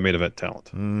 They are the main event talent.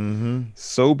 Mm-hmm.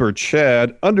 Sober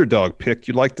Chad, underdog pick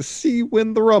you'd like to see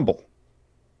win the Rumble.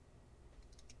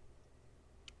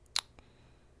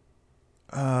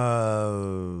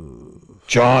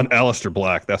 John Aleister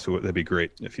Black. That'd be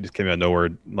great if he just came out of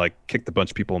nowhere, like kicked a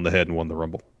bunch of people in the head and won the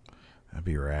Rumble. That'd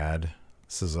be rad.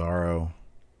 Cesaro.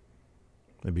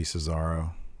 That'd be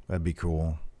Cesaro. That'd be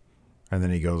cool. And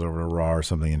then he goes over to Raw or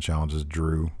something and challenges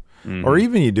Drew. Mm-hmm. Or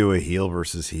even you do a heel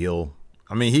versus heel.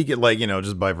 I mean, he could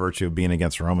just by virtue of being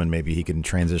against Roman, maybe he can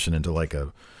transition into like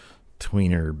a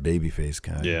tweener babyface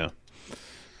kind. Yeah.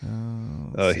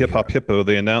 Hip Hop Hippo,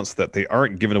 they announced that they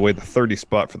aren't giving away the 30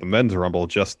 spot for the Men's Rumble,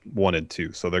 just 1 and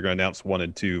 2. So they're going to announce 1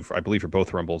 and 2, I believe, for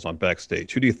both Rumbles on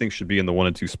Backstage. Who do you think should be in the 1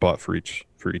 and 2 spot for each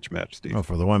match, Steve? Oh,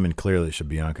 for the women, clearly it should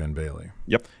be Bianca and Bayley.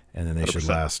 Yep. And then they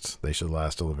 100%. should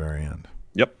last till the very end.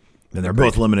 Yep. And they're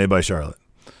both eliminated by Charlotte.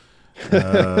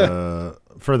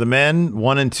 For the men,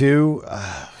 1 and 2.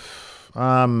 Hold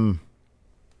on,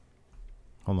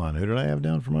 who did I have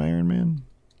down for my Iron Man?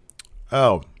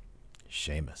 Oh,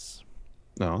 Sheamus.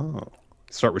 Oh.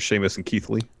 Start with Sheamus and Keith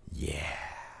Lee. Yeah.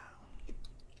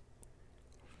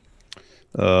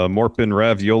 Morpin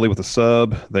Ravioli with a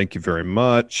sub. Thank you very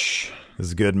much. This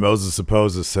is good. Moses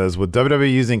Supposes says, with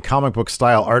WWE using comic book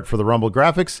style art for the Rumble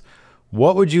graphics,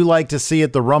 what would you like to see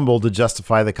at the Rumble to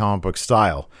justify the comic book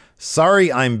style? Sorry,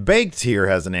 I'm baked here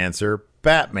has an answer.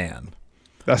 Batman.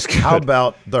 That's good. How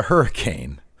about the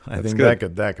Hurricane? I think that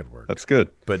could work. That's good.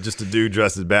 But just a dude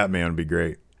dressed as Batman would be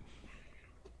great.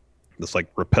 This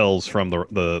like repels from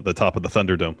the top of the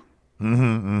Thunderdome.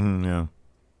 Yeah.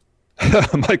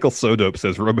 Michael Sodope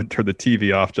says Roman turned the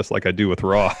TV off just like I do with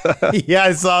Raw. Yeah,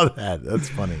 I saw that. That's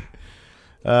funny.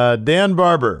 Dan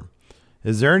Barber,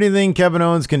 is there anything Kevin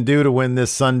Owens can do to win this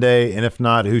Sunday? And if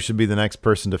not, who should be the next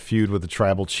person to feud with the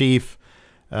Tribal Chief?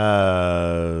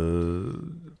 I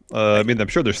mean, I'm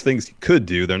sure there's things he could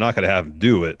do. They're not going to have him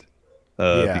do it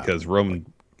because Roman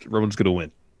Roman's going to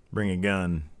win. Bring a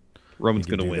gun. Roman's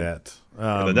going to win. That.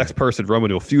 And the next person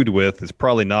Roman will feud with is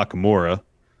probably Nakamura.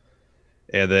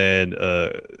 And then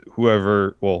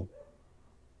whoever,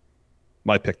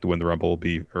 my pick to win the Rumble will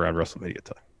be around WrestleMania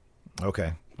time.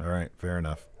 Okay. All right. Fair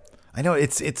enough. I know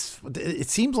it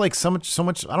seems like so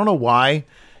much. I don't know why.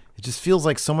 It just feels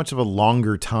like so much of a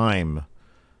longer time,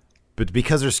 but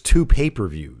because there's 2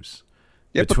 pay-per-views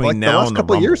between now and the last couple of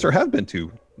Rumble. years, there have been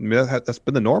 2. I mean, that's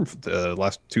been the norm for the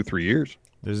last 2-3 years.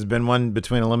 There's been one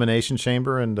between Elimination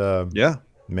Chamber and Mania.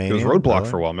 It was Roadblock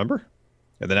for a while, remember?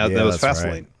 And then that was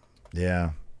Fastlane.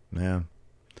 Right. Yeah.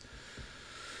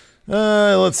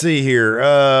 Let's see here.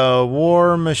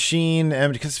 War Machine,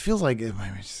 because it feels like it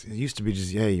used to be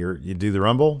just you do the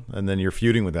Rumble and then you're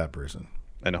feuding with that person.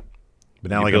 I know. But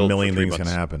now like a million things can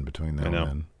happen between now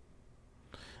and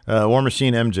then. War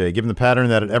Machine MJ, given the pattern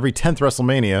that at every 10th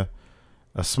WrestleMania,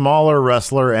 a smaller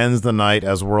wrestler ends the night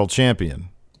as world champion.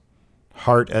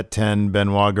 Hart at 10,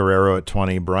 Benoit Guerrero at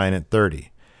 20, Bryan at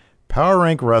 30. Power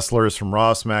rank wrestlers from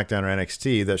Raw, SmackDown, or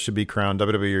NXT that should be crowned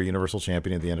WWE or Universal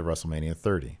Champion at the end of WrestleMania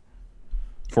 30.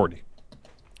 40.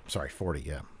 Sorry, 40,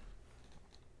 yeah.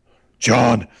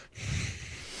 John.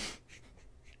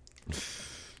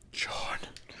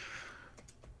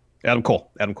 Adam Cole.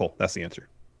 That's the answer.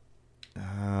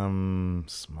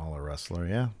 Smaller wrestler.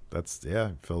 Yeah,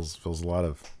 fills a lot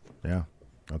of. Yeah,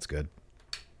 that's good.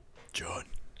 John.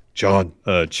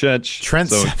 Trent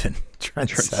 7. Trent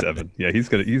 7. Yeah, he's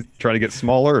trying to get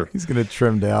smaller. He's gonna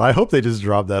trim down. I hope they just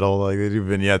drop that whole they do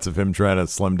vignettes of him trying to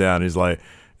slim down. He's like,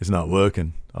 it's not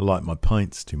working. I like my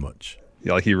pints too much.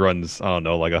 Yeah, like he runs, I don't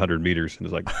know, like 100 meters and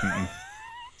is like,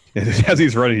 and as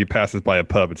he's running, he passes by a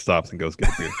pub and stops and goes get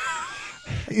a beer.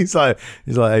 He's like,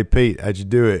 hey Pete, how'd you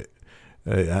do it?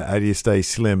 How do you stay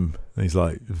slim? And he's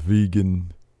like,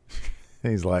 vegan.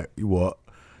 And he's like, what?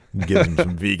 And gives him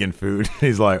some vegan food.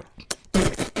 He's like,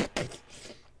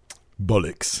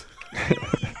 bollocks.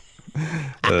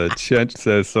 Chench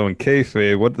says, so in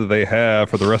kayfabe, what do they have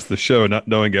for the rest of the show, not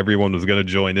knowing everyone was going to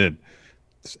join in?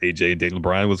 AJ and Daniel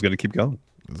Bryan was going to keep going.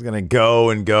 It was going to go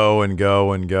and go and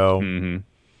go and go.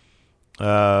 Mm-hmm.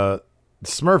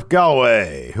 Smurf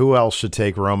Galway. Who else should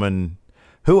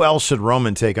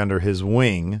Roman take under his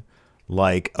wing,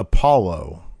 like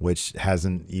Apollo, which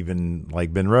hasn't even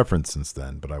been referenced since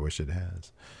then, but I wish it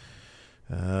has.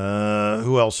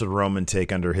 Who else should Roman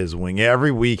take under his wing? Yeah,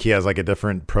 every week he has a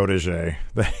different protege.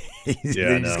 You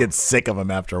just get sick of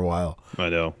him after a while. I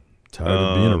know. Tired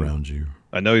of being around you.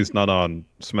 I know he's not on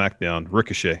SmackDown.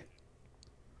 Ricochet.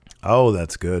 Oh,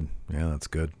 that's good. Yeah, that's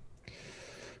good.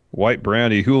 White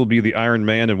Brownie, who will be the Iron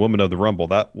Man and Woman of the Rumble?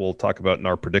 That we'll talk about in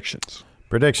our predictions.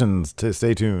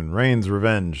 Stay tuned. Reigns'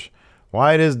 revenge.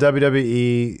 Why does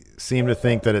WWE seem to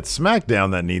think that it's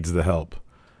SmackDown that needs the help?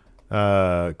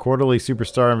 Quarterly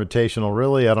Superstar Invitational.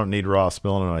 Really? I don't need Raw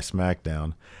spilling on my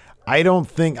SmackDown. I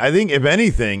think if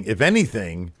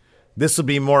anything, this will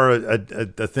be more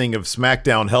a thing of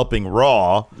SmackDown helping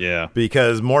Raw. Yeah.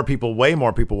 Because way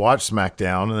more people watch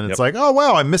SmackDown. And then it's like, oh,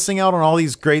 wow, I'm missing out on all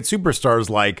these great superstars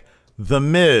like The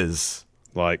Miz.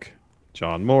 Like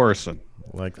John Morrison.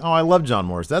 I love John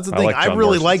Morrison. That's the thing. I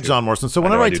really like John Morrison. So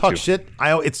whenever I talk shit,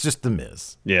 it's just The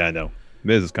Miz. Yeah, I know.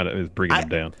 Miz is bringing him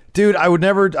down. Dude, I would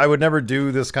never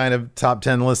do this kind of top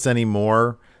 10 list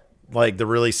anymore. Like the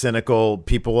really cynical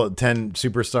people, 10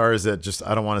 superstars that just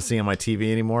I don't want to see on my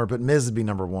TV anymore. But Miz would be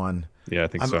number 1. Yeah, I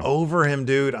think so. I'm over him,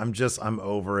 dude. I'm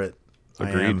over it.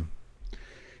 Agreed.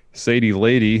 Sadie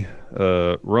Lady,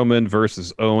 Roman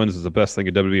versus Owens is the best thing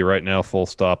in WWE right now, full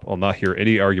stop. I'll not hear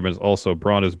any arguments. Also,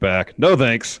 Braun is back. No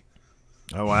thanks.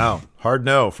 Oh, wow. Hard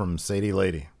no from Sadie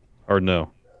Lady. Hard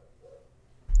no.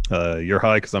 You're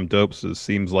high because I'm dope, so it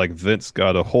seems like Vince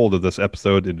got a hold of this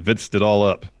episode and Vinced it all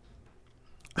up.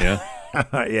 Yeah?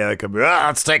 Yeah, it could be.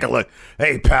 Let's take a look.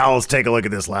 Hey, pal, let's take a look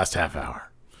at this last half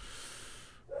hour.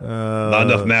 Not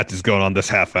enough matches going on this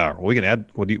half hour. We can add.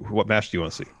 What match do you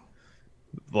want to see?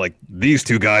 Like these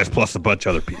 2 guys plus a bunch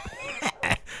of other people.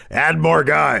 Add more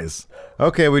guys.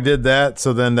 Okay, we did that.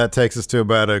 So then that takes us to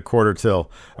about a quarter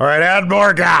till. All right, add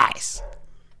more guys.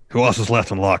 Who else is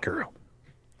left in the locker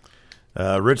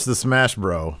room? Rich the Smash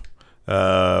Bro.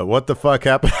 What the fuck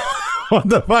happened? What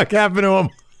the fuck happened to him?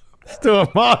 To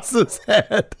Moss's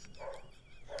head.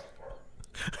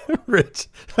 Rich,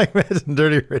 imagine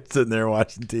Dirty Rich sitting there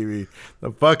watching TV.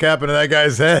 The fuck happened to that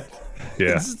guy's head?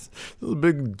 Yeah, it's a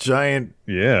big giant.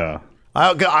 Yeah,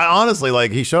 I honestly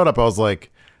he showed up. I was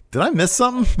like, did I miss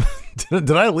something?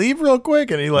 did I leave real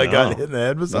quick? And he got hit in the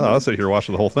head with something. No, I'll sit here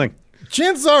watching the whole thing.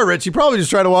 Chances are, Rich, you probably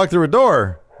just try to walk through a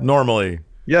door normally.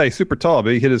 Yeah, he's super tall,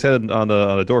 but he hit his head on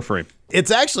the door frame.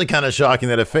 It's actually kind of shocking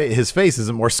that his face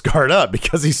isn't more scarred up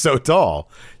because he's so tall.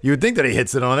 You would think that he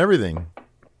hits it on everything.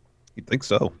 You'd think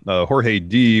so. Jorge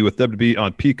D. with WWE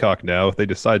on Peacock now. If they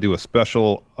decide to do a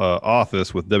special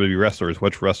office with WWE wrestlers,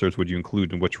 which wrestlers would you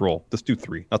include in which role? Just do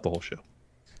 3, not the whole show.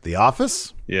 The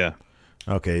Office? Yeah.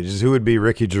 Okay, just who would be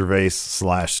Ricky Gervais /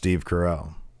 Steve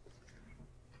Carell?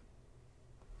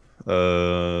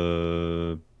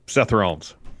 Seth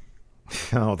Rollins.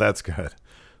 Oh, that's good.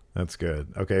 That's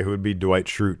good. Okay, who would be Dwight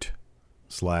Schrute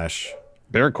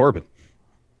 / Baron Corbin.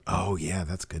 Oh, yeah,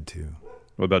 that's good too.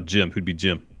 What about Jim? Who'd be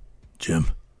Jim? Jim.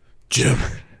 Johnny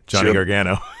Jim.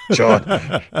 Gargano.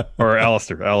 John. Or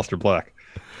Alistair Black.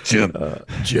 Jim.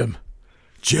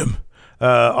 Jim.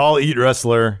 All Elite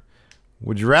wrestler.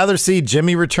 Would you rather see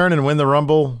Jimmy return and win the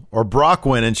Rumble or Brock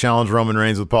win and challenge Roman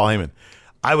Reigns with Paul Heyman?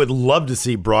 I would love to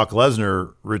see Brock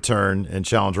Lesnar return and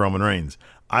challenge Roman Reigns.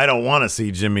 I don't want to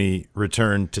see Jimmy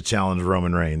return to challenge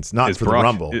Roman Reigns. Not for the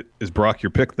Rumble. Is Brock your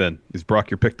pick then? Is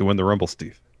Brock your pick to win the Rumble,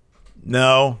 Steve?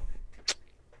 No.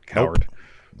 Coward.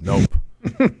 Nope.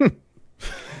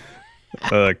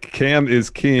 Cam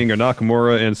is king. Are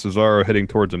Nakamura and Cesaro heading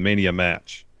towards a Mania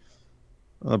match?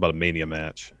 How about a Mania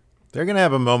match? They're going to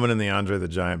have a moment in the Andre the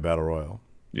Giant Battle Royal.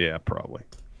 Yeah, probably.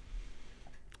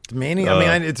 Mania? I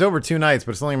mean, it's over 2 nights,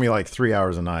 but it's only going to be like 3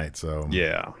 hours a night. So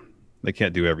yeah, they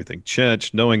can't do everything.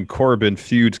 Chench, knowing Corbin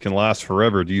feuds can last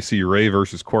forever, do you see Ray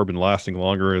versus Corbin lasting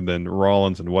longer than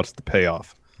Rollins, and what's the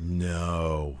payoff?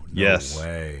 No yes.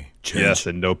 way. Chench. Yes,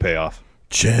 and no payoff.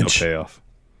 Chench. No payoff.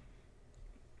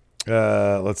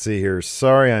 Let's see here.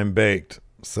 Sorry I'm baked.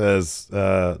 Says,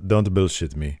 don't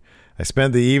bullshit me. I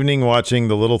spent the evening watching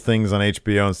The Little Things on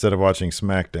HBO instead of watching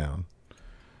Smackdown.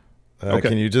 Okay.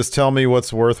 Can you just tell me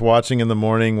what's worth watching in the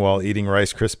morning while eating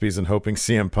Rice Krispies and hoping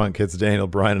CM Punk hits Daniel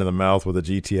Bryan in the mouth with a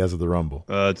GTS of the Rumble?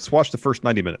 Just watch the first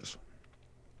 90 minutes.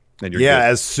 And you're good.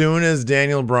 As soon as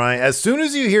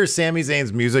you hear Sami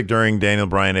Zayn's music during Daniel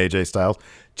Bryan AJ Styles,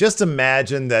 just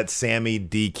imagine that Sami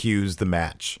DQs the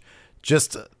match.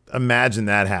 Just imagine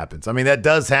that happens. I mean, that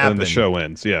does happen. And the show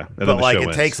ends, yeah. And but like,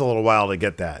 it takes a little while to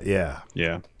get that, yeah.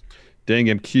 Yeah. Dang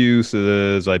MQ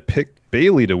says, I picked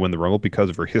Bayley to win the Rumble because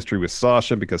of her history with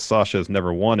Sasha, because Sasha has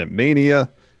never won at Mania.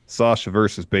 Sasha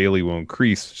versus Bayley will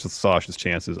increase Sasha's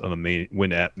chances of a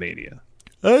win at Mania.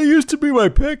 That used to be my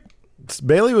pick.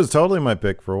 Bayley was totally my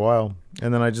pick for a while.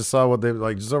 And then I just saw what they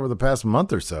like just over the past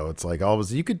month or so. It's like all of a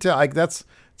sudden you could tell, like that's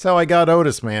how I got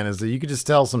Otis, man, is that you could just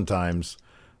tell sometimes.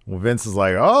 Well, Vince is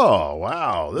like, oh,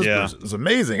 wow, this person is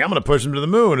amazing. I'm going to push him to the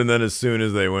moon. And then as soon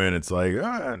as they win, it's like,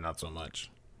 not so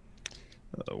much.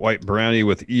 White Brownie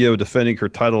with Io defending her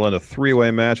title in a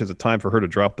 3-way match. Is it time for her to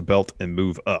drop the belt and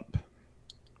move up?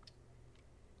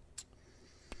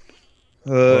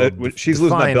 She's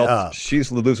losing that belt. Up.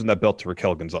 She's losing that belt to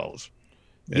Raquel Gonzalez.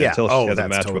 And until she has a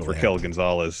match with Raquel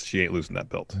Gonzalez, she ain't losing that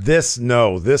belt. This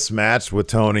match with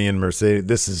Tony and Mercedes,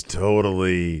 this is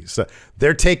totally... So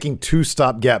they're taking 2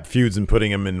 stopgap feuds and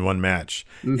putting them in one match.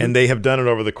 Mm-hmm. And they have done it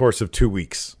over the course of 2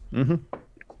 weeks. Mm-hmm.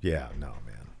 Yeah, no,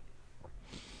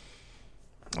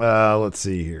 man. Let's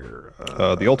see here.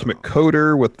 The Ultimate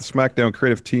Coder with the SmackDown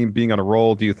creative team being on a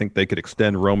roll. Do you think they could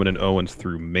extend Roman and Owens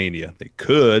through Mania? They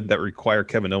could. That would require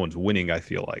Kevin Owens winning, I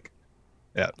feel like,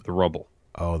 at the Rumble.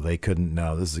 Oh, they couldn't.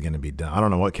 No, this is going to be done. I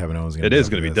don't know what Kevin Owens is going to do. It is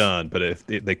going to be done, but if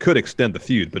they could extend the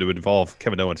feud, but it would involve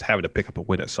Kevin Owens having to pick up a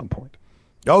win at some point.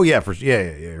 Oh, yeah.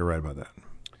 Yeah, you're right about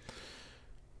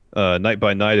that. Night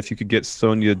by Night, if you could get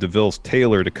Sonya Deville's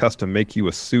tailor to custom make you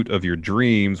a suit of your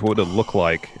dreams, what would it look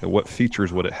like? And what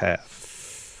features would it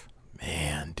have?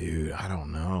 Man, dude, I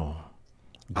don't know.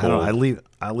 Gold, I leave.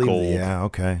 Gold, yeah,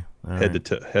 okay. All head right.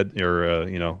 to head, or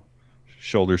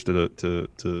shoulders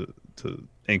to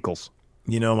ankles.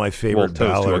 You know, my favorite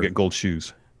Balor. I'll get gold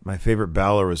shoes. My favorite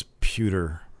Balor was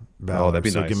pewter Balor. Oh, that'd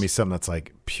be nice. Give me something that's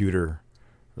like pewter,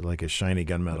 or like a shiny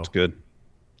gunmetal. That's good.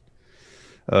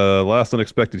 Last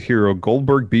unexpected hero,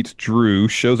 Goldberg beats Drew,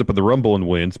 shows up at the Rumble and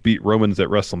wins, beat Romans at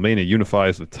WrestleMania,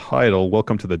 unifies the title.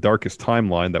 Welcome to the darkest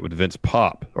timeline that would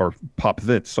Pop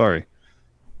Vince, sorry.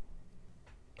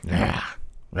 Yeah,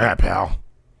 pal.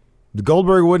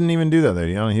 Goldberg wouldn't even do that, though.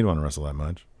 He'd want to wrestle that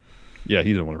much. Yeah,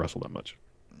 he didn't want to wrestle that much.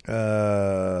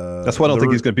 That's why I don't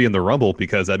think he's going to be in the Rumble,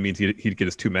 because that means he'd get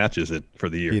his 2 matches for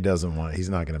the year. He's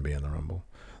not going to be in the Rumble.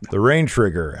 The Rain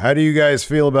Trigger. How do you guys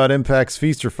feel about Impact's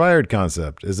Feast or Fired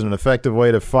concept? Is it an effective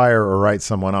way to fire or write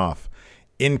someone off?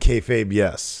 In kayfabe,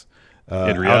 yes.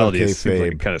 In reality, it seems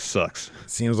like it kind of sucks.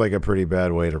 Seems like a pretty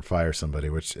bad way to fire somebody,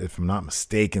 which, if I'm not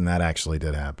mistaken, that actually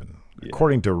did happen.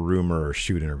 According to rumor or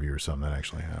shoot interview or something, that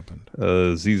actually happened.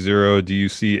 Z0, do you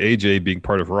see AJ being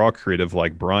part of Raw Creative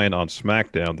like Bryan on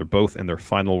Smackdown? They're both in their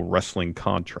final wrestling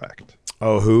contract.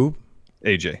 Oh, who?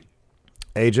 AJ.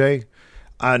 AJ?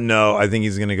 No, I think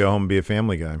he's going to go home and be a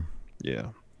family guy. Yeah.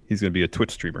 He's going to be a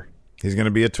Twitch streamer. He's going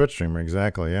to be a Twitch streamer,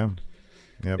 exactly, yeah.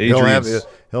 Yep.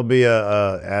 He'll be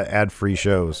ad-free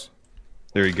shows.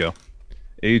 There you go.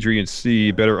 Adrian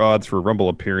C, better odds for Rumble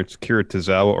appearance, Akira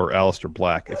Tozawa or Aleister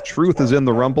Black. If Truth is in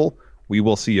the Rumble, we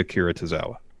will see Akira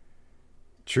Tozawa.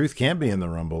 Truth can't be in the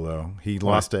Rumble, though. He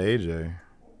lost to AJ.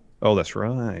 Oh, that's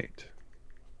right.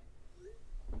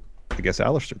 I guess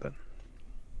Aleister then.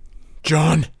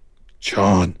 John.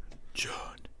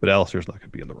 But Aleister's not going to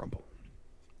be in the Rumble.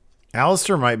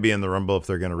 Aleister might be in the Rumble if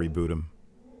they're going to reboot him.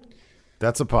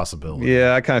 That's a possibility.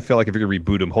 Yeah, I kind of feel like if you're going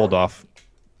to reboot him, hold off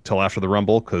till after the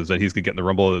Rumble, because then he's going to get in the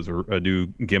Rumble as a new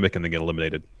gimmick and then get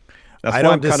eliminated. That's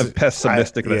why I'm kind of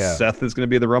pessimistic that Seth is going to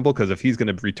be in the Rumble, because if he's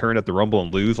going to return at the Rumble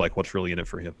and lose, like, what's really in it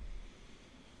for him?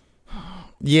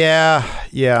 Yeah,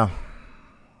 I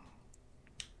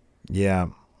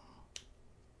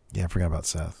forgot about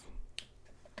Seth.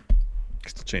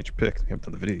 Still change your pick. We haven't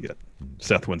done the video yet.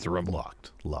 Seth wins the Rumble.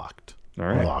 Locked. All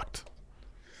right.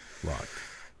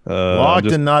 Locked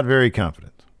and not very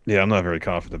confident. Yeah, I'm not very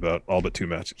confident about all but 2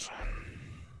 matches.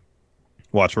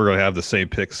 Watch, we're going to have the same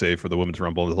pick, save for the Women's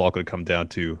Rumble. It's all going to come down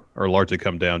to, or largely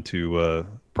come down to,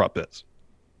 prop bets.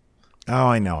 Oh,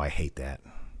 I know. I hate that.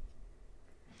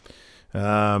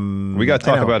 We got to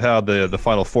talk about how the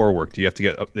Final Four worked. Do you have to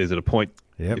get up? Is it a point?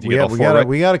 Yeah, we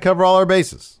got to cover all our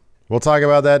bases. We'll talk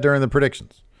about that during the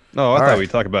predictions. Oh, I thought we'd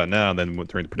talk about it now, and then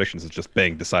during the predictions, it's just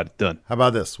bang, decided, done. How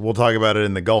about this? We'll talk about it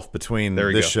in the gulf between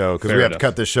this show, because we have to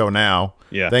cut this show now.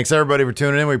 Yeah. Thanks, everybody, for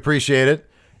tuning in. We appreciate it.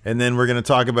 And then we're going to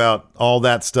talk about all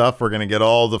that stuff. We're going to get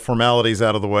all the formalities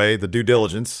out of the way, the due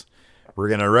diligence. We're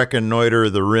going to reconnoiter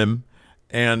the rim.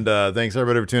 And thanks,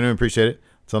 everybody, for tuning in. Appreciate it.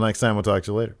 Until next time, we'll talk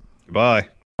to you later. Goodbye.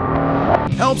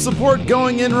 Help support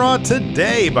Going In Raw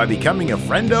today by becoming a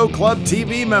Friendo Club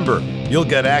TV member. You'll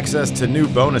get access to new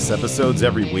bonus episodes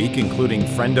every week, including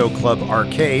Friendo Club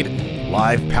Arcade,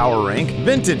 Live Power Rank,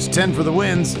 Vintage 10 for the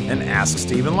Wins, and Ask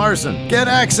Steven Larson. Get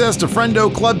access to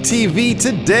Friendo Club TV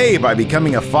today by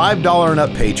becoming a $5 and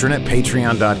up patron at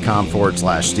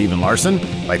patreon.com/Steven Larson,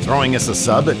 by throwing us a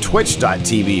sub at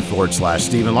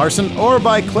twitch.tv/Steven Larson, or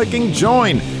by clicking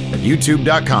join at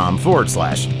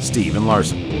youtube.com/Steven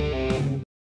Larson.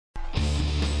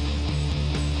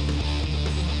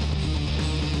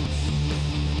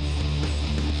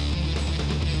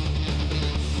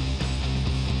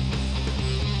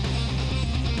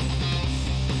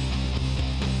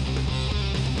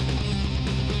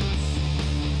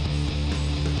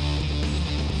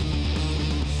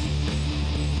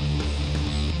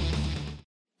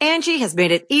 Angie has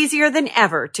made it easier than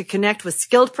ever to connect with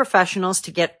skilled professionals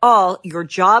to get all your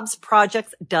jobs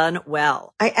projects done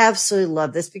well. I absolutely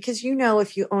love this because, you know,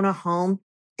 if you own a home,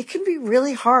 it can be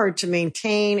really hard to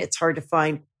maintain. It's hard to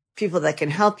find people that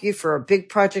can help you for a big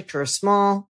project or a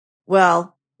small.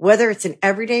 Well, whether it's in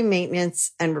everyday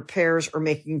maintenance and repairs or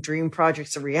making dream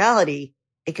projects a reality,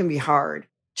 it can be hard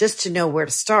just to know where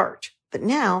to start. But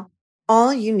now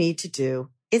all you need to do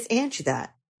is Angie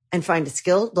that and find a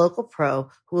skilled local pro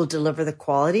who will deliver the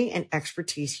quality and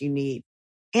expertise you need.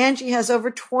 Angie has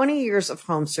over 20 years of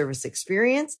home service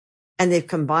experience, and they've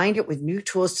combined it with new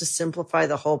tools to simplify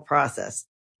the whole process.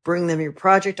 Bring them your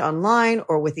project online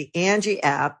or with the Angie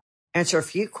app, answer a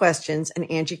few questions, and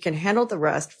Angie can handle the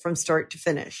rest from start to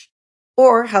finish.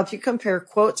 Or help you compare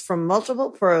quotes from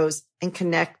multiple pros and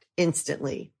connect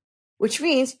instantly, which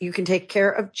means you can take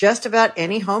care of just about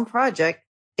any home project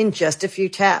in just a few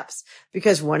taps.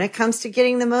 Because when it comes to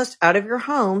getting the most out of your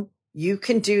home, you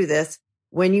can do this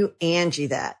when you Angie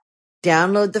that.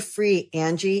 Download the free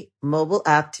Angie mobile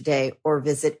app today or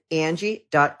visit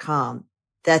Angie.com.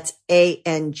 That's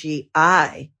ANGI.com.